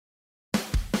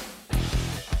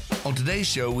On today's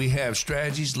show, we have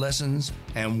strategies, lessons,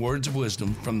 and words of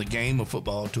wisdom from the game of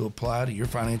football to apply to your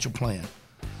financial plan,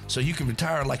 so you can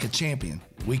retire like a champion.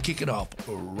 We kick it off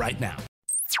right now.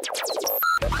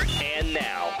 And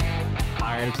now,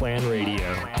 Iron Plan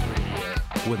Radio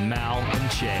with Mal and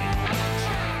Chae.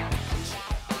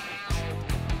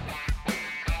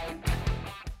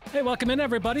 Hey, welcome in,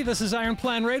 everybody. This is Iron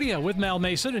Plan Radio with Mal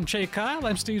Mason and Chae Kyle.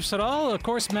 I'm Steve Siddall. Of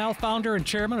course, Mal, founder and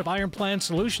chairman of Iron Plan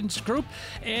Solutions Group,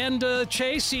 and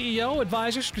Chae, CEO,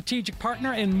 advisor, strategic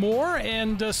partner, and more,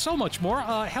 and so much more.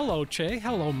 Hello, Chae.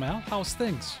 Hello, Mal. How's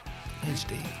things? Hey,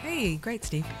 Steve. Hey, great,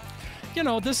 Steve. You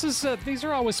know, these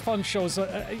are always fun shows.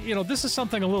 This is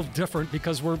something a little different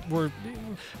because we're,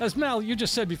 as Mal, you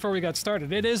just said before we got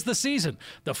started, it is the season,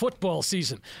 the football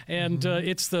season, and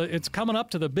it's coming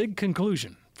up to the big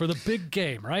conclusion for the big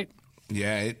game, right?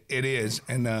 Yeah, it is,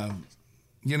 and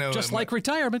just like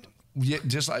retirement. Yeah,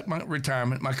 just like my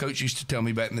retirement. My coach used to tell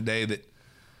me back in the day that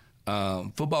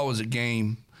football was a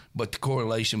game, but the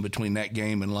correlation between that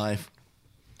game and life.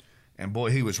 And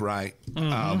boy, he was right.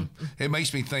 Mm-hmm. It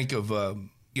makes me think of,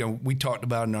 we talked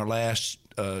about in our last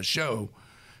show,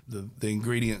 the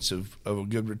ingredients of a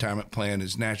good retirement plan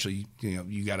is naturally,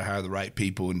 you got to hire the right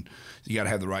people and you got to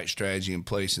have the right strategy in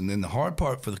place. And then the hard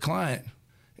part for the client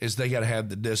is they got to have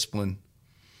the discipline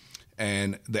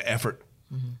and the effort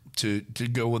to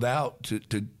go without,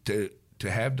 to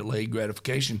have delayed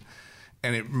gratification.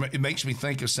 And it makes me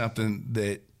think of something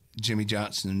that Jimmy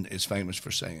Johnson is famous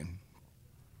for saying.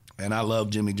 And I love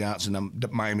Jimmy Johnson. I'm a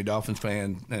Miami Dolphins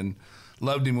fan and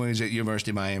loved him when he was at University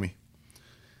of Miami.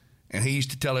 And he used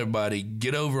to tell everybody,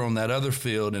 get over on that other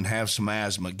field and have some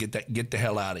asthma. Get the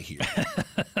hell out of here.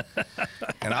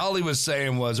 And all he was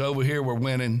saying was, over here we're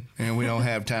winning and we don't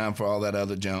have time for all that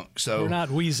other junk. So we're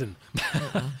not wheezing.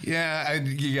 Yeah,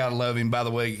 you got to love him. By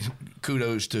the way,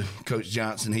 kudos to Coach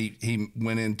Johnson. He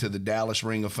went into the Dallas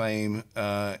Ring of Fame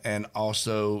and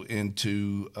also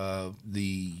into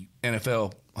the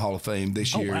NFL Hall of Fame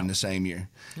this year in the same year.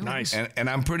 Nice. And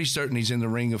I'm pretty certain he's in the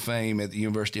Ring of Fame at the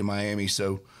University of Miami.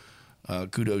 So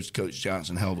kudos to Coach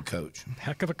Johnson. Hell of a coach.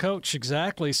 Heck of a coach,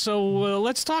 exactly. So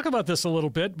let's talk about this a little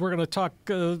bit. We're going to talk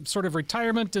sort of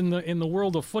retirement in the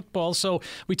world of football. So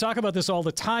we talk about this all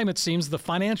the time, it seems, the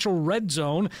financial red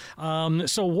zone.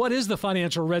 So what is the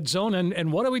financial red zone,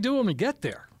 and what do we do when we get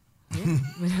there?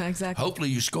 Yeah, exactly. Hopefully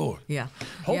you score. Yeah.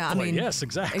 Hopefully, yes,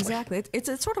 exactly. Exactly.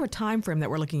 It's sort of a time frame that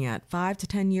we're looking at, 5 to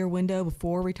 10 year window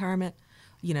before retirement.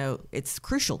 It's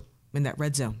crucial in that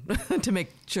red zone to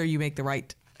make sure you make the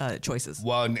right choices.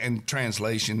 Well, and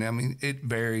translation, I mean, it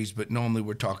varies, but normally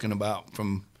we're talking about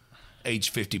from age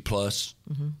 50 plus.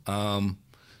 Mm-hmm.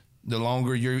 The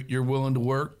longer you're willing to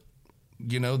work,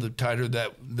 the tighter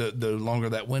the longer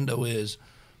that window is.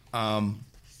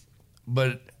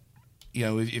 But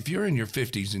if you're in your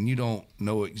 50s and you don't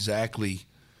know exactly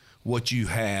what you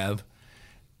have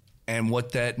and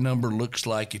what that number looks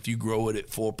like if you grow it at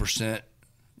 4%,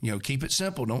 keep it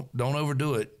simple. Don't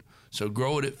overdo it. So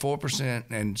grow it at 4%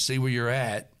 and see where you're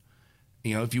at.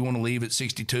 If you want to leave at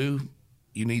 62,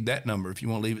 you need that number. If you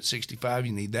want to leave at 65,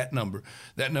 you need that number.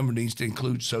 That number needs to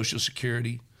include Social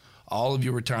Security, all of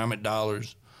your retirement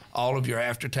dollars, all of your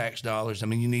after-tax dollars. I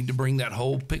mean, you need to bring that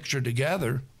whole picture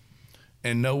together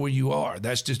and know where you are.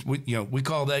 That's just, we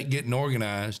call that getting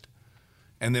organized.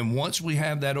 And then once we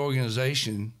have that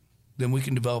organization, then we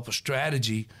can develop a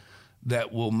strategy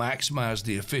that will maximize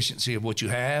the efficiency of what you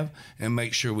have and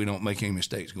make sure we don't make any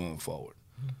mistakes going forward.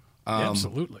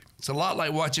 Absolutely. It's a lot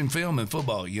like watching film in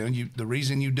football. The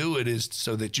reason you do it is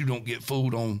so that you don't get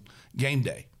fooled on game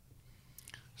day.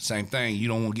 Same thing. You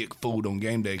don't want to get fooled on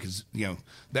game day because,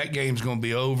 that game's going to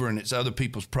be over and it's other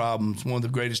people's problems. One of the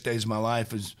greatest days of my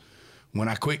life is when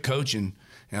I quit coaching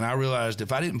and I realized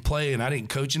if I didn't play and I didn't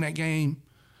coach in that game,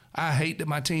 I hate that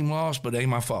my team lost, but it ain't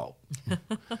my fault.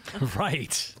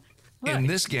 Right. In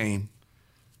this game,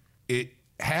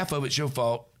 half of it's your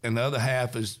fault, and the other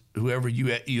half is whoever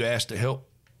you asked to help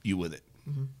you with it.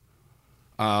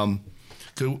 Mm-hmm.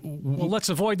 Well, let's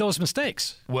avoid those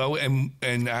mistakes. Well,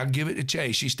 and I'll give it to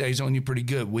Chae. She stays on you pretty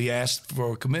good. We asked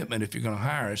for a commitment if you're going to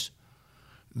hire us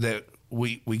that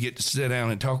we get to sit down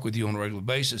and talk with you on a regular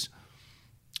basis,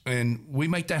 and we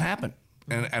make that happen.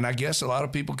 And I guess a lot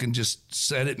of people can just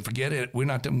set it and forget it.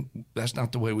 That's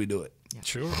not the way we do it. Yeah.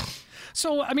 Sure.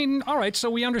 So, I mean, all right, so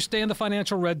we understand the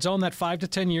financial red zone, that 5 to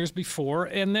 10 years before,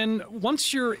 and then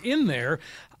once you're in there,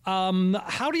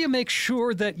 how do you make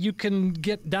sure that you can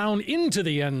get down into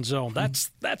the end zone? That's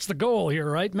the goal here,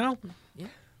 right, Mel? Yeah.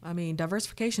 I mean,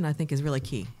 diversification, I think, is really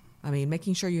key. I mean,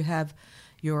 making sure you have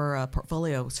your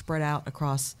portfolio spread out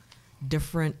across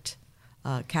different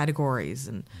categories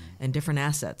and different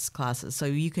assets classes, so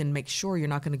you can make sure you're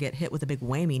not going to get hit with a big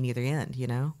whammy near the end.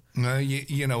 No,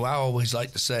 you know, I always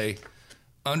like to say,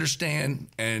 understand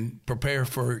and prepare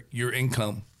for your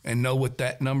income and know what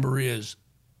that number is,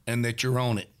 and that you're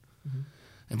on it. Mm-hmm.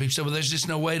 And people say, well, there's just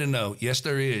no way to know. Yes,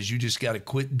 there is. You just got to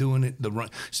quit doing it the run.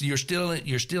 So you're still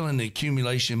in the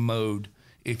accumulation mode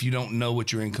if you don't know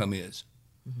what your income is.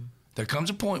 Mm-hmm. There comes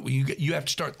a point where you have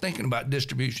to start thinking about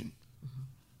distribution. Mm-hmm.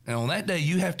 And on that day,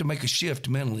 you have to make a shift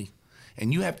mentally,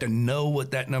 and you have to know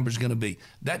what that number is going to be.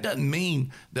 That doesn't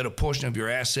mean that a portion of your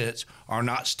assets are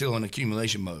not still in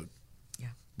accumulation mode. Yeah.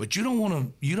 But you don't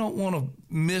want to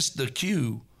miss the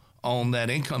cue on that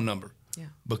income number. Yeah.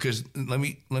 Because let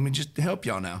me just help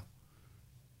y'all now.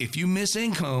 If you miss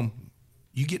income,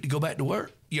 you get to go back to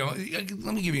work. You know,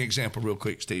 let me give you an example real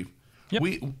quick, Steve. Yep.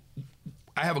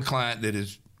 I have a client that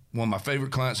is one of my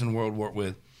favorite clients in the world to work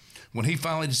with. When he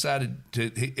finally decided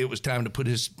it was time to put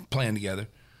his plan together,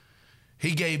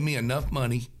 he gave me enough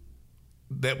money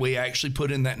that we actually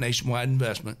put in that nationwide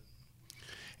investment.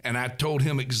 And I told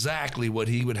him exactly what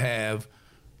he would have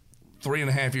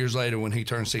 3.5 years later when he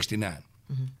turned 69.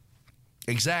 Mm-hmm.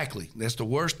 Exactly. That's the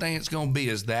worst thing it's going to be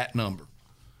is that number.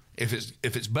 If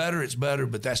it's better, it's better,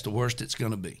 but that's the worst it's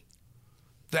going to be.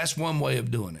 That's one way of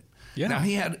doing it. Yeah. Now,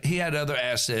 he had other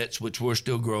assets, which were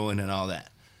still growing and all that.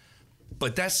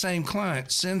 But that same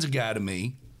client sends a guy to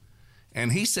me,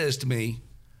 and he says to me,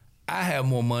 I have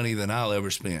more money than I'll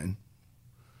ever spend,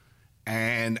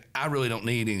 and I really don't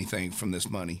need anything from this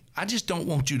money. I just don't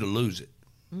want you to lose it.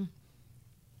 Mm.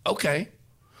 Okay.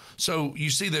 So you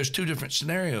see there's two different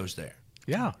scenarios there.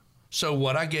 Yeah. So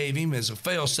what I gave him is a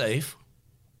fail-safe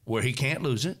where he can't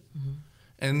lose it. Mm-hmm.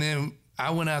 And then I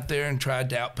went out there and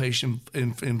tried to outpace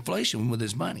inflation with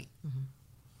his money. Mm-hmm.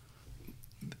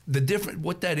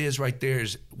 What that is right there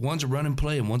is one's a running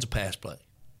play and one's a pass play.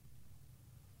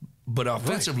 But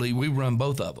offensively, we run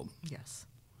both of them. Yes.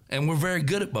 And we're very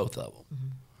good at both of them. Mm-hmm.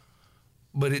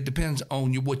 But it depends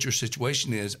on what your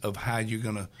situation is of how you're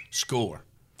going to score.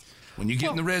 When you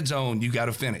get in the red zone, you got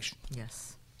to finish. Yes.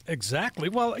 Exactly.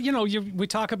 Well, you know, we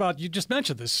talk about, you just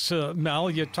mentioned this, Mel,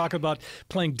 you talk about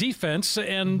playing defense.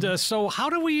 And so how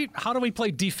do we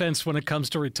play defense when it comes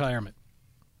to retirement?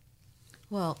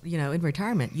 Well, you know, in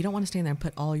retirement, you don't want to stand there and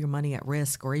put all your money at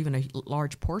risk or even a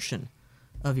large portion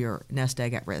of your nest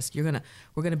egg at risk. We're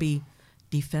going to be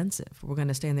defensive. We're going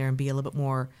to stand there and be a little bit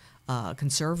more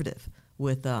conservative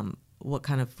with what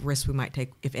kind of risk we might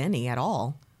take, if any at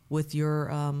all, with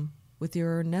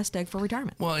your nest egg for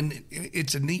retirement. Well, and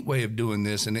it's a neat way of doing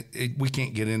this, and we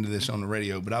can't get into this on the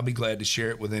radio, but I'll be glad to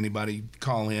share it with anybody.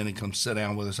 Call in and come sit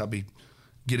down with us.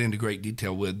 Get into great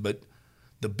detail with. But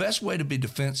the best way to be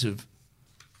defensive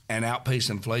and outpace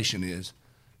inflation is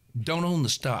don't own the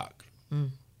stock.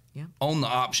 Yeah. Own the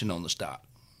option on the stock.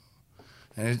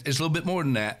 And it's a little bit more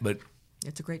than that, but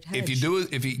it's a great hedge.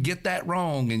 If you get that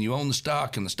wrong and you own the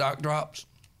stock and the stock drops,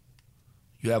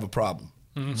 you have a problem.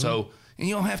 Mm-hmm. So, and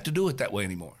you don't have to do it that way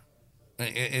anymore.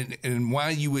 And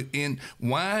why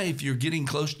if you're getting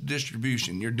close to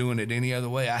distribution, you're doing it any other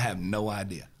way, I have no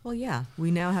idea. Well, yeah,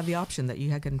 we now have the option that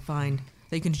you can find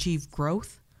that you can achieve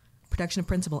growth, protection of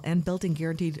principal, and built-in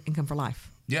guaranteed income for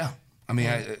life. Yeah, I mean,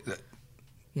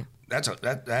 yeah,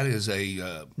 that is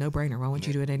a no-brainer. Why wouldn't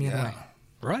you do it any other way?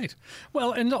 Right.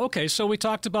 Well, and okay, so we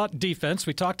talked about defense,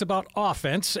 we talked about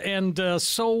offense, and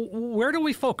so where do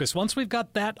we focus? Once we've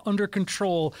got that under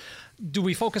control, do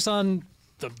we focus on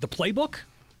the playbook?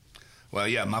 Well,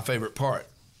 yeah, my favorite part.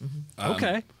 Mm-hmm.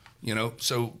 Okay. You know,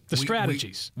 so the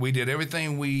strategies. We did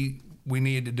everything we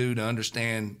needed to do to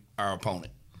understand our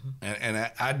opponent. Mm-hmm.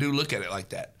 And I do look at it like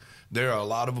that. There are a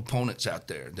lot of opponents out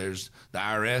there. There's the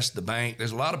IRS, the bank.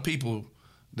 There's a lot of people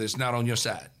that's not on your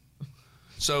side.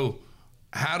 So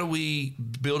how do we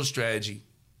build a strategy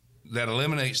that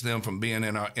eliminates them from being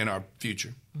in our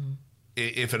future,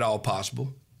 if at all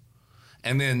possible?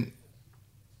 And then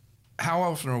how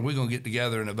often are we going to get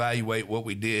together and evaluate what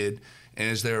we did? And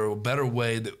is there a better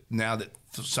way that now that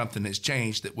something has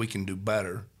changed that we can do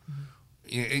better?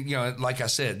 Mm-hmm. You know, like I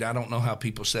said, I don't know how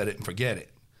people set it and forget it.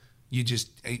 You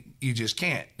just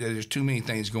can't. There's too many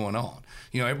things going on.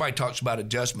 You know, everybody talks about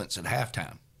adjustments at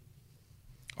halftime.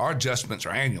 Our adjustments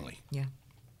are annually. Yeah.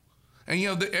 And,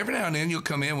 you know, every now and then you'll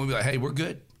come in and we'll be like, hey, we're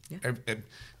good. Yeah.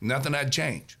 Nothing I'd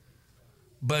change.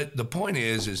 But the point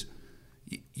is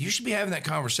you should be having that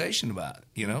conversation about it,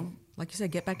 you know? Like you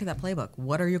said, get back to that playbook.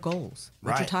 What are your goals?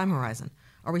 What's your Right. time horizon?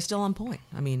 Are we still on point?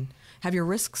 I mean, have your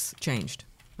risks changed?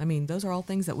 I mean, those are all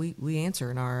things that we answer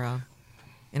in our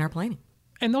planning.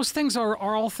 And those things are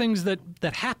all things that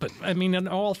happen. I mean, and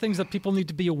all things that people need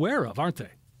to be aware of, aren't they?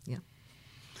 Yeah.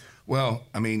 Well,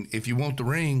 I mean, if you want the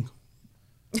ring,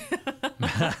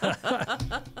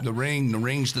 the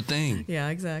ring's the thing. Yeah,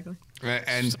 exactly.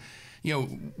 And,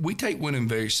 we take winning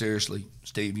very seriously,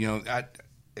 Steve.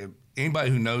 Anybody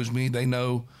who knows me, they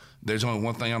know there's only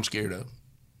one thing I'm scared of,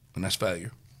 and that's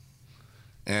failure.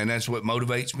 And that's what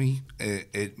motivates me.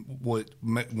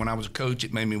 When I was a coach,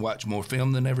 it made me watch more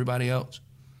film than everybody else.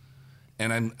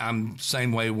 And I'm the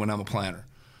same way when I'm a planner.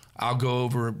 I'll go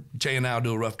over, Jay and I'll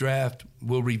do a rough draft.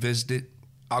 We'll revisit it.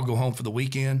 I'll go home for the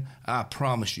weekend. I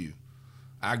promise you,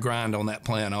 I grind on that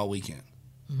plan all weekend.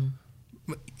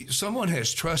 Mm-hmm. Someone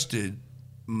has trusted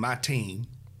my team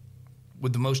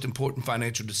with the most important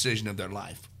financial decision of their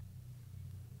life.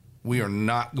 We are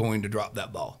not going to drop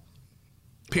that ball.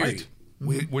 Period.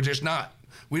 Right. We're just not.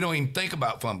 We don't even think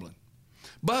about fumbling.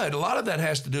 But a lot of that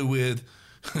has to do with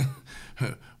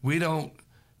we don't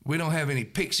have any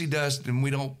pixie dust, and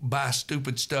we don't buy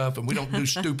stupid stuff, and we don't do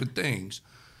stupid things.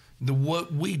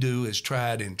 What we do is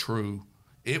tried and true.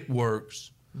 It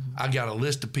works. Mm-hmm. I got a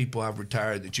list of people I've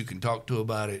retired that you can talk to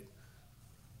about it.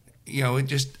 It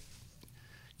just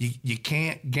you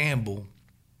can't gamble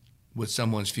with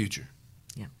someone's future.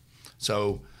 Yeah.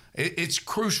 So it's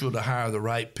crucial to hire the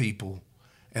right people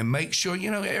and make sure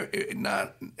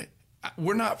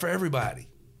we're not for everybody.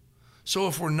 So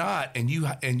if we're not, and you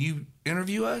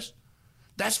interview us,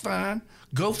 that's fine.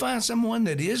 Go find someone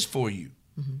that is for you.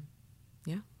 Mm-hmm.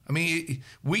 Yeah. I mean,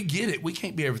 we get it. We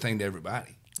can't be everything to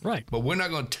everybody. Right. But we're not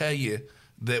going to tell you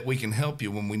that we can help you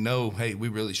when we know, hey, we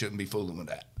really shouldn't be fooling with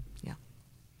that.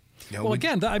 Yeah. Well,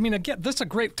 again, this is a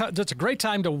great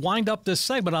time to wind up this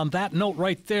segment on that note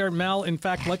right there, Mel. In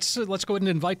fact, let's go ahead and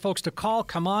invite folks to call,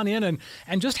 come on in,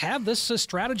 and just have this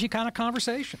strategy kind of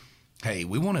conversation. Hey,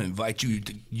 we want to invite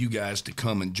you guys to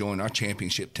come and join our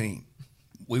championship team.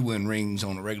 We win rings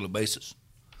on a regular basis.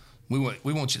 We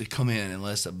want you to come in and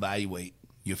let's evaluate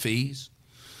your fees.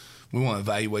 We want to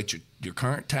evaluate your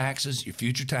current taxes, your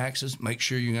future taxes, make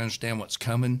sure you understand what's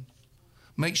coming.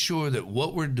 Make sure that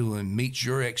what we're doing meets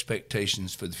your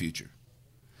expectations for the future.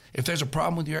 If there's a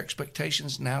problem with your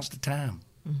expectations, now's the time.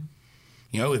 Mm-hmm.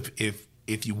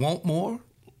 If you want more,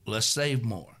 let's save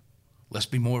more. Let's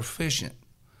be more efficient.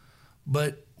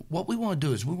 But what we want to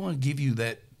do is we want to give you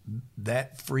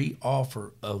that free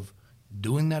offer of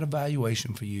doing that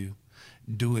evaluation for you,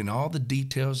 doing all the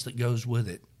details that goes with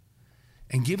it,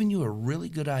 and giving you a really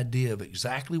good idea of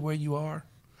exactly where you are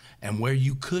and where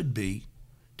you could be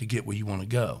to get where you want to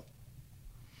go.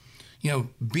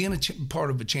 Being part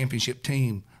of a championship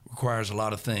team requires a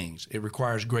lot of things. It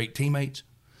requires great teammates,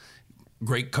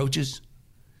 great coaches,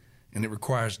 and it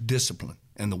requires discipline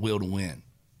and the will to win.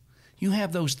 You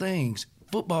have those things.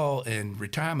 Football and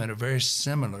retirement are very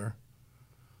similar.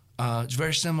 It's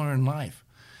very similar in life.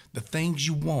 The things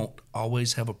you want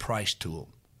always have a price to them.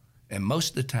 And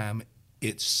most of the time,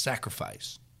 it's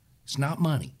sacrifice. It's not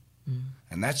money. Mm.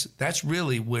 And that's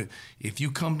really what, if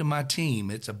you come to my team,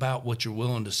 it's about what you're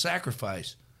willing to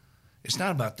sacrifice. It's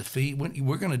not about the fee.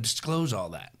 We're going to disclose all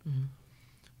that. Mm-hmm.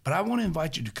 But I want to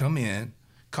invite you to come in,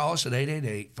 call us at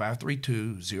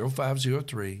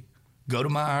 888-532-0503, go to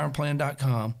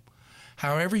myironplan.com,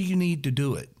 however you need to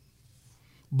do it.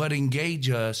 But engage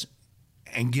us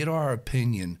and get our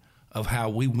opinion of how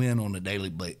we win on a daily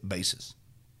basis.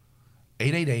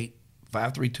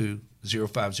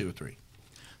 888-532-0503.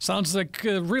 Sounds like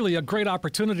really a great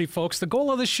opportunity, folks. The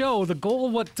goal of the show, the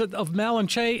goal of Mal and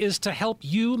Chae is to help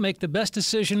you make the best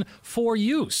decision for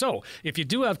you. So if you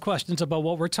do have questions about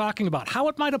what we're talking about, how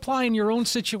it might apply in your own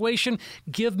situation,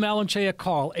 give Mal and Chae a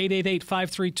call,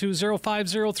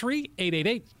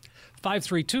 888-532-0503,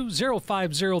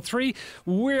 888-532-0503.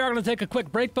 We are going to take a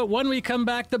quick break, but when we come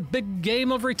back, the big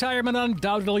game of retirement,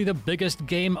 undoubtedly the biggest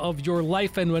game of your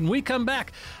life. And when we come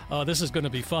back, this is going to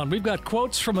be fun. We've got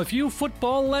quotes from a few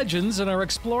football legends and are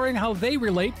exploring how they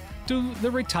relate to the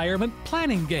retirement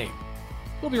planning game.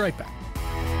 We'll be right back.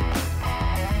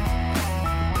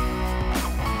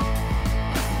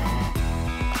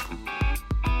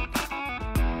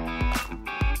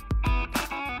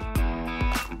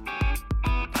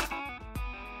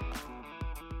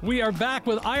 We are back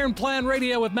with Iron Plan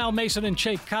Radio with Mal, Mason and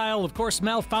Chae Kyle. Of course,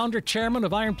 Mal, founder, chairman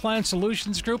of Iron Plan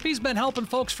Solutions Group. He's been helping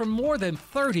folks for more than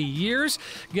 30 years,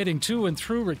 getting to and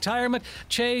through retirement.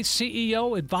 Chae,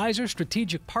 CEO, advisor,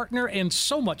 strategic partner, and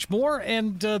so much more.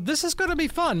 And this is going to be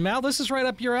fun, Mal. This is right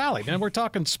up your alley. And we're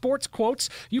talking sports quotes.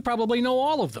 You probably know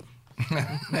all of them.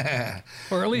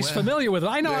 Or at least familiar with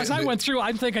them. I know as I went through,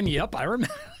 I'm thinking, yep, I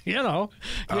remember,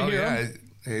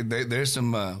 There's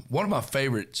some, one of my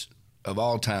favorites of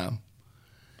all time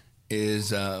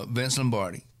is Vince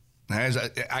Lombardi. As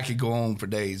I could go on for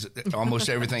days. Almost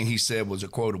everything he said was a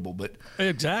quotable, but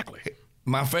Exactly.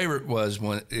 my favorite was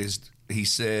he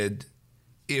said,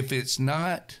 if it's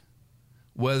not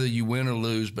whether you win or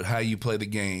lose, but how you play the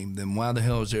game, then why the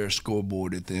hell is there a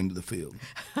scoreboard at the end of the field?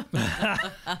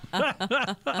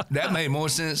 That made more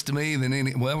sense to me than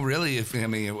any. Well, really,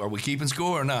 are we keeping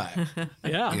score or not?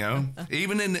 Yeah. You know,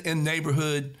 even in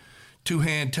neighborhood,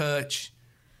 two-hand touch,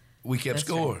 we kept That's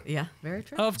score. true. Yeah, very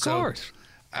true. Of course.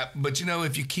 But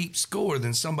if you keep score,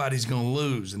 then somebody's going to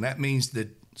lose, and that means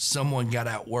that someone got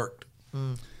outworked.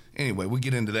 Anyway, we'll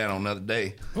get into that on another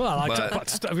day. Well,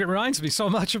 it reminds me so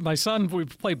much of my son. We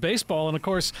play baseball, and of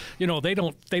course,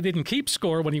 they didn't keep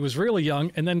score when he was really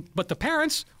young, but the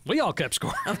parents, we all kept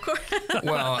score. Of course.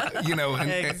 Well,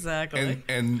 Exactly.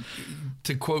 And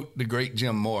to quote the great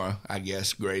Jim Mora, I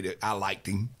guess, I liked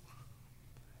him.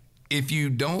 If you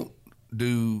don't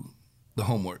do the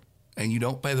homework and you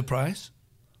don't pay the price,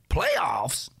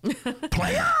 playoffs?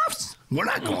 We're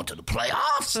not going to the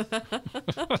playoffs.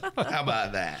 How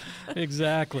about that?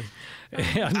 Exactly.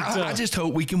 And I just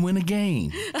hope we can win a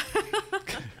game.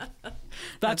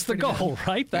 that's the goal,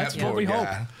 right? That's That what poor we guy.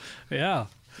 hope. Yeah.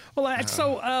 Well,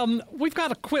 so we've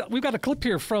got a clip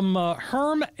here from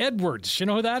Herm Edwards. You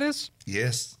know who that is?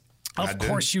 Yes. Of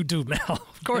course you do, Mel.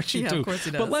 Of course you Yeah, do. of course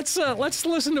he does. But let's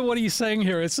listen to what he's saying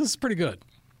here. This is pretty good.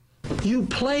 You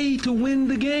play to win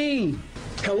the game.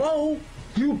 Hello?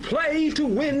 You play to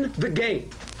win the game.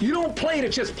 You don't play to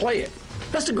just play it.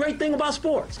 That's the great thing about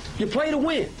sports. You play to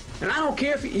win. And I don't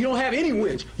care if you don't have any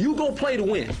wins. You go play to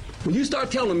win. When you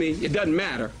start telling me it doesn't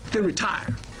matter, then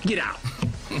retire. Get out.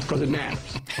 Because it matters.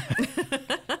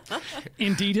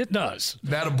 Indeed, it does.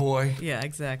 That a boy. Yeah,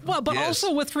 exactly. Well, but Yes.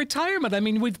 also with retirement, I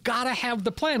mean, we've got to have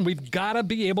the plan. We've got to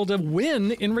be able to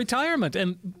win in retirement.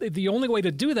 And the only way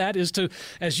to do that is to,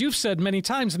 as you've said many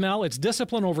times, Mel, it's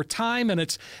discipline over time, and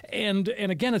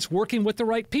again, it's working with the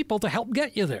right people to help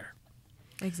get you there.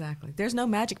 Exactly. There's no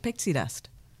magic pixie dust.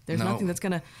 There's No. nothing that's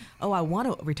going to, I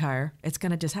want to retire. It's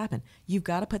going to just happen. You've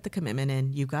got to put the commitment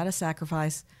in. You've got to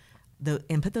sacrifice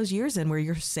and put those years in where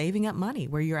you're saving up money,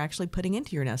 where you're actually putting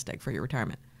into your nest egg for your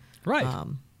retirement. Right.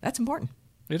 That's important.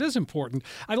 It is important.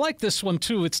 I like this one,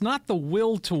 too. It's not the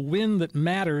will to win that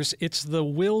matters. It's the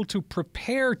will to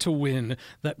prepare to win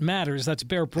that matters. That's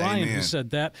Bear Bryant who Amen. said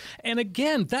that. And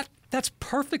again, that's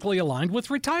perfectly aligned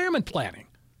with retirement planning.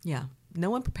 Yeah.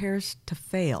 No one prepares to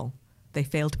fail. They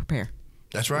fail to prepare.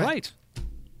 That's right. Right.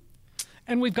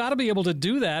 And we've got to be able to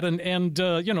do that. And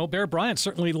Bear Bryant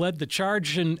certainly led the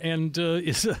charge and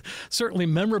is certainly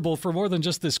memorable for more than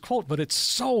just this quote, but it's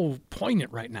so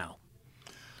poignant right now.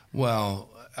 Well,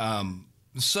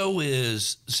 so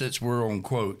is, since we're on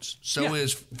quotes,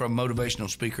 is from motivational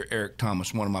speaker Eric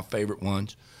Thomas, one of my favorite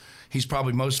ones. He's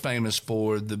probably most famous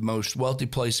for the most wealthy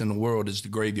place in the world is the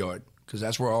graveyard, because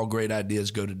that's where all great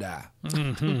ideas go to die.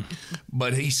 Mm-hmm.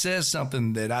 But he says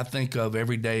something that I think of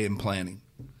every day in planning.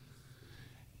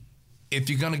 If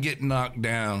you're going to get knocked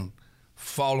down,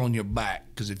 fall on your back,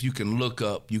 because if you can look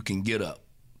up, you can get up.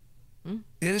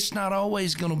 It's not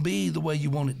always going to be the way you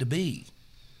want it to be.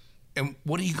 And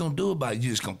what are you going to do about it? You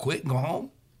just going to quit and go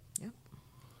home? Yep.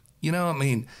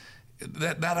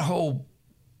 That whole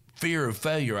fear of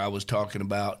failure I was talking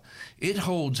about, it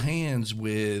holds hands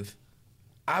with,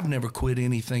 I've never quit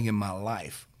anything in my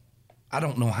life. I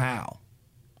don't know how.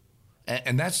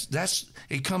 And that's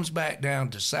it comes back down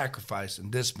to sacrifice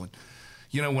and discipline.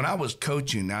 When I was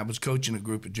coaching a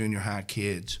group of junior high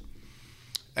kids.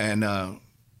 And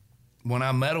when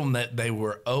I met them, that they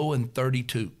were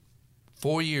 0-32.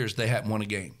 4 years they hadn't won a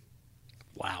game.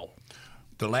 Wow.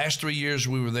 The last 3 years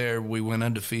we were there, we went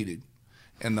undefeated.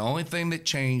 And the only thing that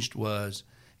changed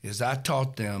is I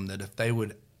taught them that if they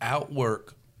would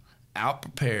outwork,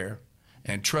 out-prepare,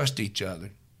 and trust each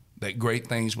other, that great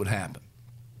things would happen.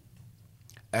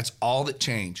 That's all that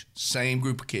changed. Same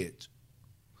group of kids.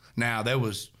 Now, there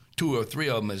was 2 or 3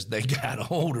 of them as they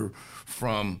got older,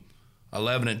 from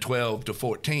 11 and 12 to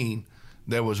 14.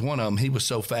 There was one of them, he was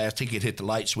so fast he could hit the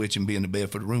light switch and be in the bed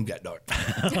before the room got dark.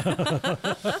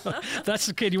 That's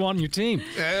the kid you want on your team.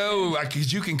 Oh,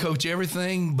 because you can coach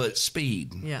everything but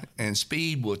speed. Yeah. And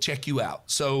speed will check you out.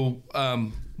 So,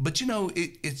 but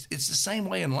it's the same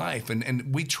way in life.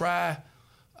 And we try,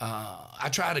 I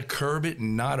try to curb it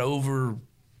and not over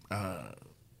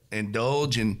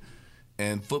indulge in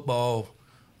football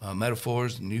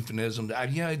metaphors and euphemisms. I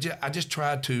just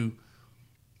try to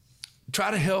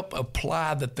help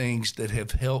apply the things that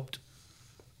have helped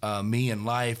me in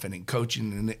life and in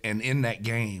coaching and in that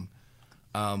game.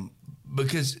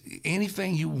 Because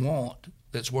anything you want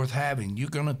that's worth having, you're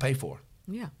going to pay for.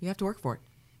 Yeah. You have to work for it.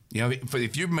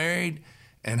 If you're married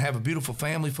and have a beautiful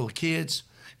family full of kids,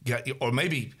 or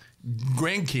maybe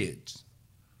grandkids.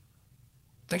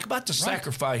 Think about the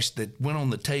sacrifice that went on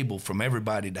the table from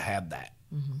everybody to have that.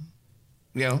 Mm-hmm.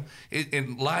 You know,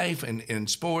 in life and in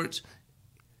sports,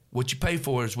 what you pay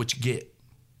for is what you get.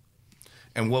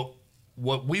 And what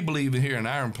we believe in here in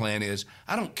Iron Plan is,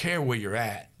 I don't care where you're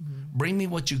at. Mm-hmm. Bring me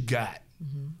what you got.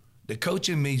 Mm-hmm. The coach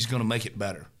in me is going to make it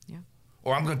better. Yeah.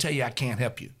 Or I'm going to tell you I can't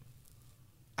help you.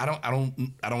 I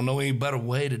don't know any better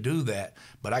way to do that.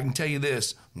 But I can tell you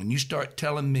this: when you start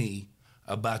telling me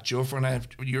about your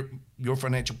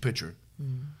financial picture,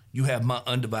 mm-hmm. you have my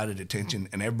undivided attention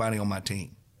and everybody on my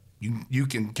team. You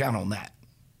can count on that.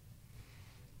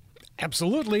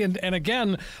 Absolutely, and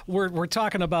again, we're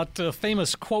talking about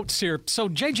famous quotes here. So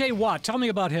J.J. Watt, tell me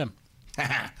about him.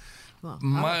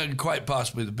 Quite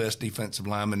possibly the best defensive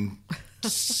lineman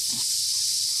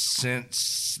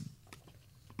since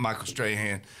Michael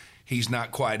Strahan. He's not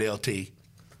quite LT,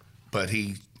 but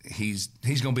he's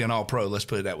going to be an All-Pro. Let's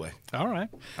put it that way. All right.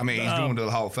 I mean, he's going to the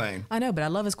Hall of Fame. I know, but I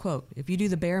love his quote: "If you do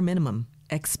the bare minimum,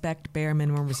 expect bare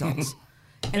minimum results."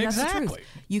 And that's the truth.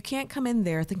 You can't come in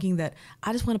there thinking that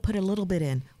I just want to put a little bit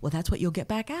in. Well, that's what you'll get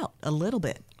back out, a little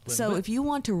bit. So if you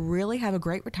want to really have a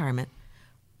great retirement,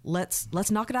 let's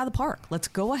knock it out of the park. Let's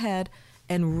go ahead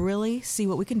and really see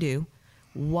what we can do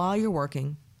while you're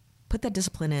working. Put that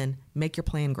discipline in. Make your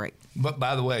plan great. But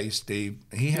by the way, Steve,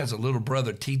 he has a little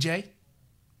brother, TJ.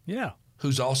 Yeah.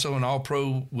 Who's also an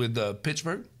All-Pro with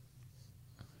Pittsburgh.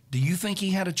 Do you think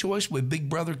he had a choice with Big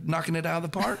Brother knocking it out of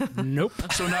the park? Nope.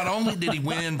 So not only did he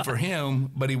win for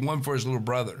him, but he won for his little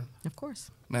brother. Of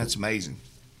course. That's amazing.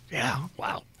 Yeah.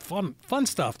 Wow. Fun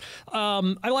stuff.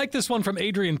 I like this one from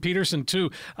Adrian Peterson,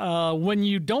 too. When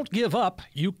you don't give up,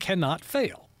 you cannot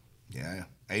fail. Yeah.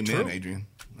 Amen, True. Adrian.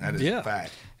 That is a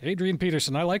fact. Adrian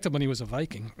Peterson. I liked him when he was a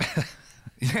Viking.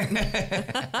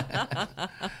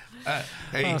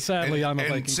 Sadly, I'm a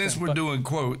Viking since fan, we're doing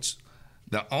quotes,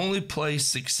 the only place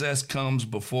success comes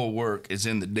before work is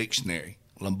in the dictionary,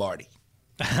 Lombardi.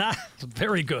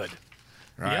 Very good.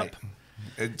 Right.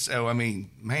 Yep. So, I mean,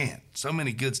 man, so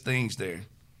many good things there.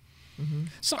 Mm-hmm.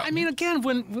 So, I mean, again,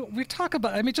 when we talk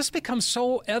about, it just becomes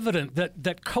so evident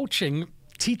that coaching,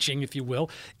 teaching, if you will,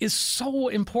 is so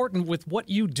important with what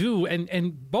you do.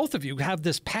 And both of you have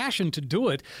this passion to do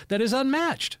it that is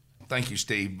unmatched. Thank you,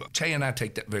 Steve. Chae and I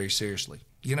take that very seriously.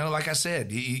 You know, like I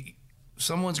said,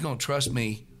 someone's going to trust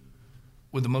me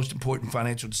with the most important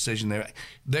financial decision there.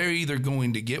 They're either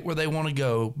going to get where they want to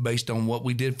go based on what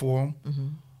we did for them, mm-hmm.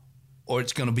 or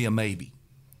it's going to be a maybe.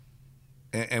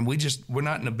 And we're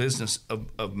not in the business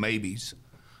of maybes.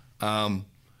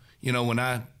 You know, when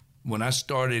I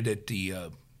started at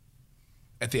the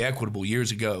Equitable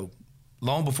years ago,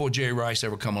 long before Jerry Rice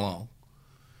ever come along,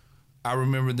 I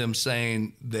remember them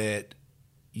saying that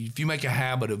if you make a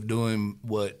habit of doing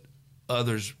what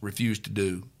others refuse to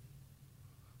do,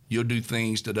 you'll do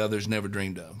things that others never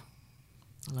dreamed of.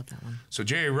 I love that one. So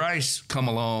Jerry Rice come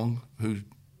along, who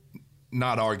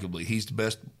not arguably, he's the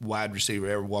best wide receiver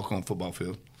ever walk on a football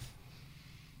field.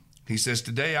 He says,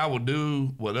 today I will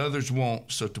do what others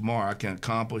won't, so tomorrow I can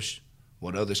accomplish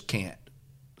what others can't.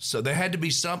 So there had to be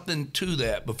something to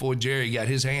that before Jerry got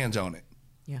his hands on it.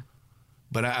 Yeah.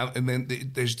 But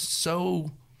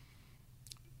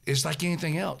it's like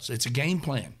anything else. It's a game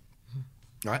plan.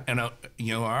 Right, and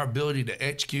our ability to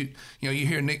execute. You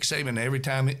hear Nick Saban every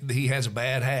time he has a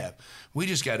bad half. We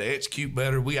just got to execute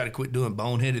better. We got to quit doing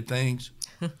boneheaded things,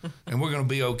 and we're going to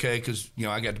be okay because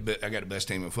I got the best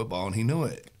team in football, and he knew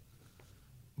it.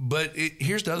 But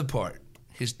here's the other part: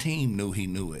 his team knew he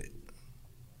knew it.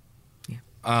 Yeah.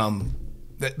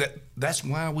 That's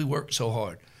why we work so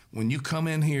hard. When you come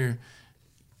in here,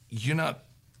 you're not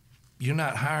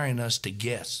hiring us to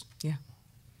guess. Yeah.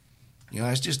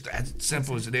 It's just as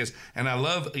simple as it is. And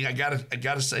I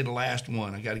gotta say the last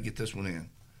one. I gotta get this one in.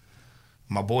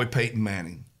 My boy Peyton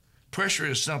Manning. Pressure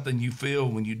is something you feel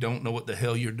when you don't know what the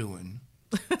hell you're doing.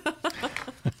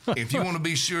 If you want to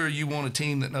be sure you want a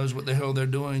team that knows what the hell they're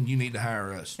doing, you need to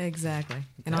hire us. Exactly.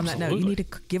 And on that note, you need to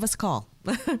give us a call.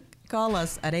 Call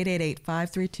us at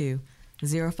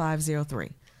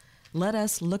 888-532-0503. Let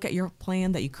us look at your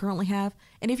plan that you currently have.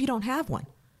 And if you don't have one,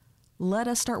 let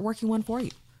us start working one for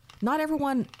you. Not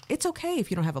everyone, it's okay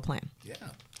if you don't have a plan. Yeah.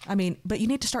 But you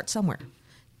need to start somewhere.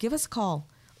 Give us a call.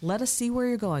 Let us see where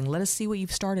you're going. Let us see what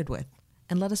you've started with.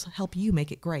 And let us help you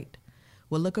make it great.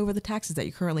 We'll look over the taxes that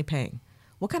you're currently paying.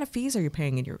 What kind of fees are you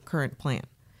paying in your current plan?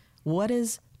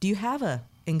 Do you have a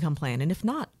income plan? And if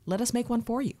not, let us make one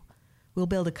for you. We'll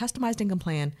build a customized income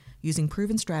plan using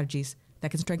proven strategies that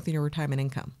can strengthen your retirement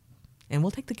income. And we'll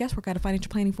take the guesswork out of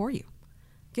financial planning for you.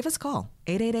 give us a call,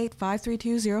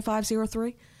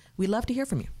 888-532-0503. We'd love to hear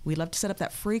from you. We'd love to set up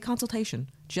that free consultation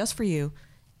just for you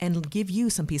and give you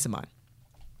some peace of mind.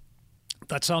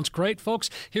 That sounds great, folks.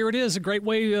 Here it is, a great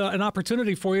way, an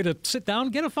opportunity for you to sit down,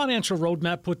 get a financial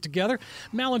roadmap put together.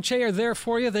 Mal and Chae are there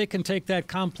for you. They can take that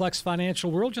complex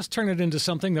financial world, just turn it into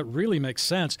something that really makes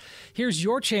sense. Here's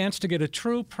your chance to get a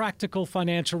true practical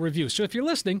financial review. So if you're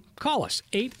listening, call us,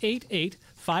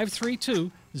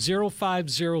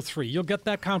 888-532-0503. You'll get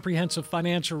that comprehensive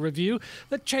financial review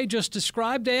that Chae just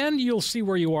described, and you'll see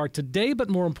where you are today. But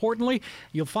more importantly,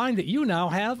 you'll find that you now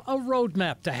have a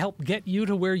roadmap to help get you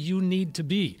to where you need to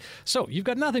be. So you've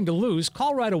got nothing to lose.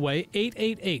 Call right away,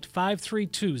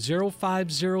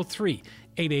 888-532-0503.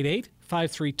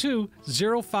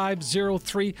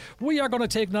 888-532-0503. We are going to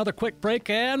take another quick break,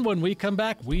 and when we come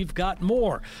back, we've got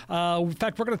more. In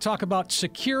fact, we're going to talk about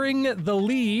securing the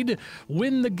lead,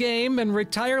 win the game, and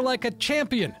retire like a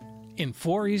champion in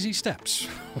 4 easy steps.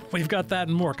 We've got that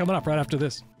and more coming up right after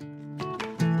this.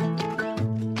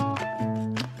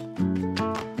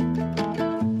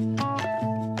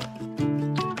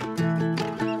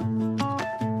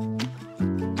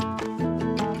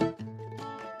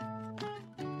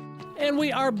 And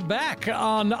we are back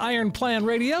on Iron Plan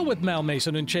Radio with Mal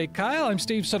Mason and Chae Kyle. I'm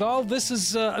Steve Siddall. This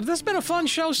has been a fun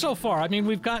show so far. I mean,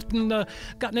 we've gotten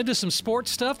into some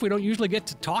sports stuff. We don't usually get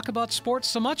to talk about sports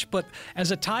so much, but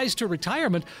as it ties to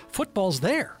retirement, football's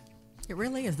there. It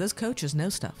really is. Those coaches know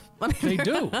stuff. They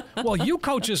do. Well, you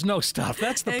coaches know stuff.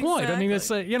 That's the point. I mean, it's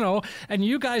and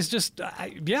you guys just,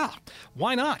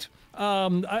 why not?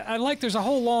 I like, there's a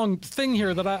whole long thing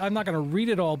here that I'm not going to read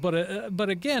it all, but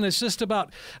again, it's just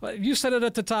about, you said it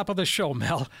at the top of the show,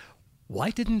 Mel. Why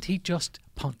didn't he just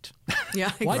punt?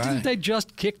 Yeah. Why didn't they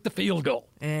just kick the field goal?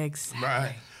 Exactly.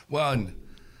 Right. Well, and,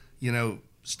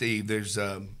 Steve, there's,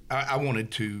 I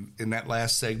wanted to, in that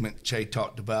last segment, Chae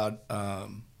talked about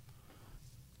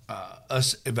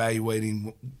us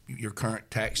evaluating your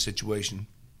current tax situation.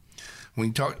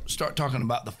 When you start talking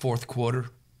about the fourth quarter,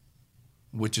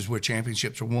 which is where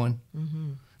championships are won,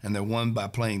 and they're won by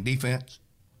playing defense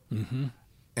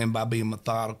and by being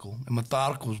methodical. And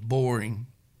methodical is boring.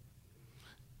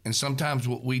 And sometimes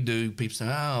what we do, people say,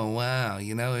 "Oh, wow,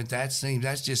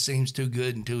 that just seems too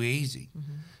good and too easy."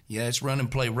 Yeah, it's run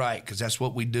and play right, because that's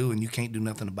what we do, and you can't do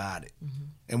nothing about it.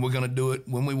 And we're going to do it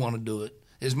when we want to do it,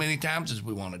 as many times as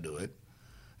we want to do it.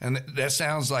 And that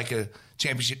sounds like a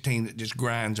championship team that just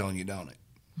grinds on you, don't it?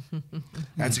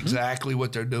 That's exactly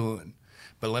what they're doing.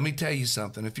 But let me tell you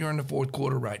something. If you're in the fourth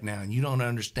quarter right now and you don't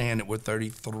understand that we're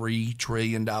 $33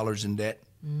 trillion in debt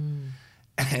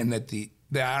and that the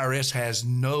IRS has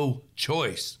no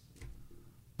choice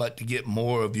but to get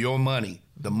more of your money,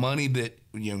 the money that,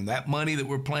 that money that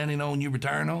we're planning on you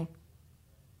retiring on,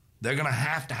 they're going to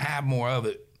have more of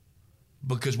it,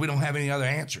 because we don't have any other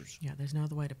answers. Yeah, there's no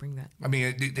other way to bring that. I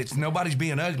mean, it's nobody's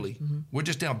being ugly. We're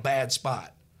just in a bad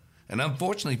spot. And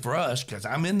unfortunately for us, because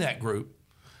I'm in that group,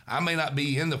 I may not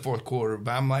be in the fourth quarter,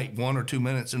 but I'm like 1 or 2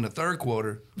 minutes in the third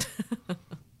quarter.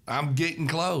 I'm getting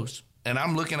close. And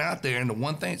I'm looking out there, and the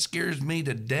one thing that scares me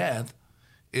to death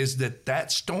is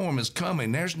that storm is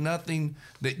coming. There's nothing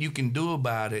that you can do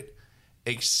about it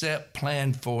except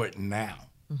plan for it now.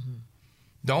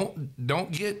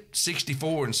 Don't get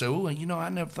 64 and say, "Oh, I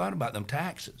never thought about them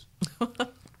taxes."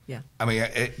 Yeah. I mean,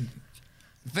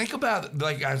 think about it,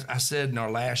 like I said in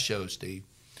our last show, Steve.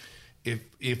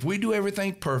 If we do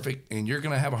everything perfect and you're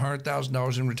going to have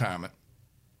 $100,000 in retirement,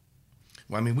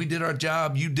 well, I mean, we did our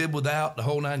job. You did without the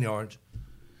whole 9 yards,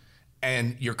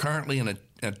 and you're currently in a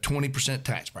 20%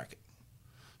 tax bracket.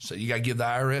 So you got to give the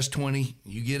IRS 20,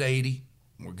 you get 80,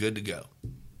 and we're good to go.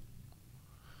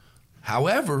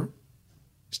 However,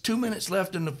 it's 2 minutes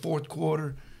left in the fourth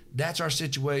quarter. That's our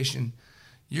situation.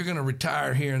 You're going to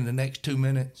retire here in the next 2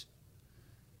 minutes,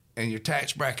 and your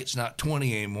tax bracket's not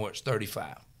 20 anymore, it's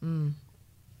 35.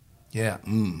 Yeah.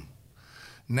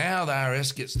 Now the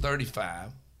IRS gets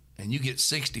 35, and you get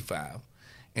 65,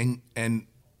 and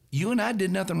you and I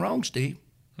did nothing wrong, Steve.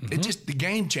 It's just the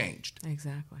game changed.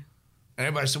 Exactly. And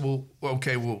everybody said, well,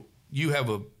 okay, you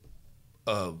have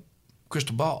a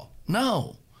crystal ball.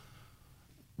 No.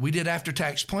 We did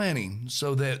after-tax planning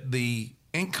so that the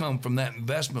income from that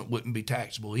investment wouldn't be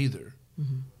taxable either.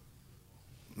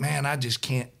 Man, I just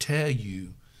can't tell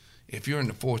you, if you're in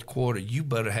the fourth quarter, you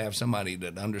better have somebody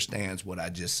that understands what I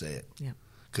just said. Yeah.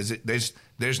 Because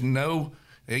there's no,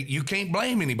 you can't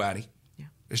blame anybody. Yeah.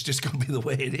 It's just going to be the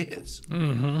way it is.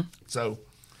 So,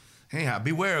 anyhow,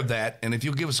 beware of that. And if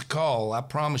you'll give us a call, I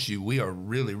promise you we are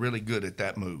really, really good at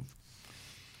that move.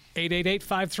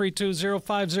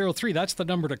 888-532-0503. That's the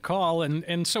number to call.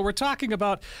 And so we're talking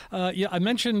about, I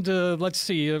mentioned,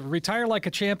 retire like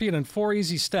a champion in 4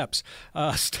 easy steps.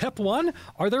 Step 1,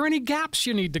 are there any gaps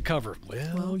you need to cover?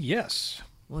 Well, yes.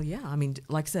 Well, yeah. I mean,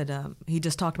 like I said, he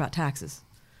just talked about taxes.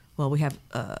 Well, we have,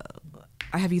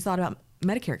 have you thought about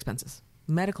Medicare expenses,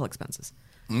 medical expenses?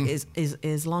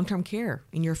 Is long-term care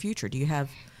in your future? Do you have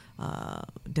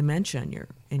dementia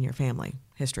in your family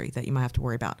history that you might have to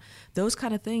worry about? Those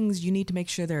kind of things you need to make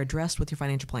sure they're addressed with your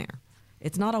financial planner.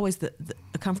 It's not always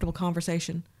a comfortable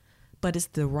conversation, but it's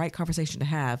the right conversation to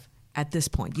have at this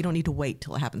point. You don't need to wait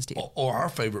till it happens to you. Or our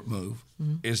favorite move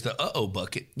is the uh-oh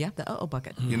bucket. Yeah, the uh-oh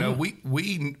bucket. You know,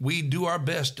 we do our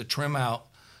best to trim out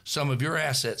some of your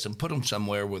assets and put them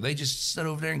somewhere where they just sit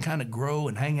over there and kind of grow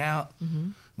and hang out.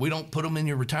 We don't put them in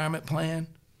your retirement plan.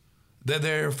 They're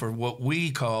there for what we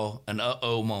call an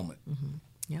uh-oh moment.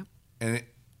 Yep. And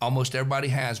almost everybody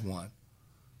has one.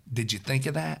 Did you think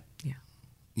of that? Yeah.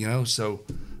 You know, so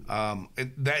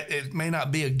it may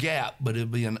not be a gap, but it'll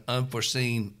be an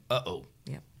unforeseen uh-oh.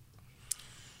 Yep.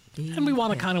 And we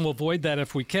want to kind of avoid that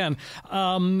if we can.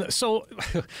 So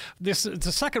the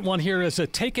second one here is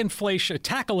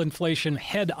tackle inflation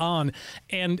head on.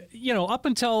 And, you know, up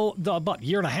until about a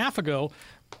year and a half ago,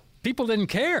 people didn't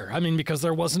care. I mean, because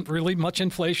there wasn't really much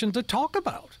inflation to talk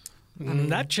about.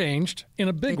 And that changed in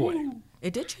a big way.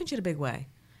 It did change in a big way.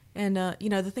 And, you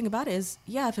know, the thing about it is,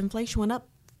 yeah, if inflation went up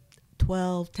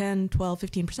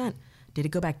 15%, did it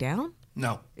go back down?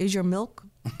 No. Is your milk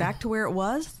back to where it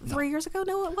was 3 years ago?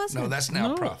 No, it wasn't. No, that's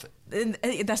now profit. And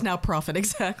that's now profit,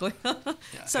 exactly.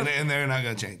 So, and they're not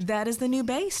going to change. That is the new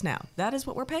base now. That is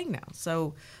what we're paying now.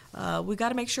 So we got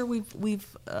to make sure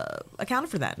we've accounted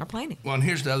for that in our planning. Well, and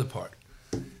here's the other part.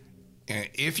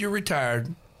 If you're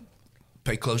retired,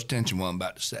 pay close attention to what I'm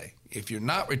about to say. If you're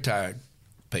not retired,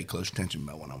 pay close attention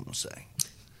to what I'm going to say.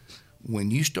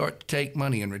 When you start to take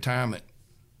money in retirement,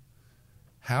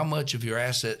 how much of your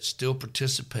assets still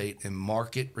participate in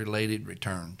market-related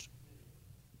returns?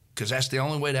 Because that's the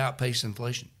only way to outpace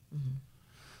inflation.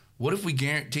 What if we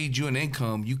guaranteed you an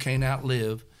income you can't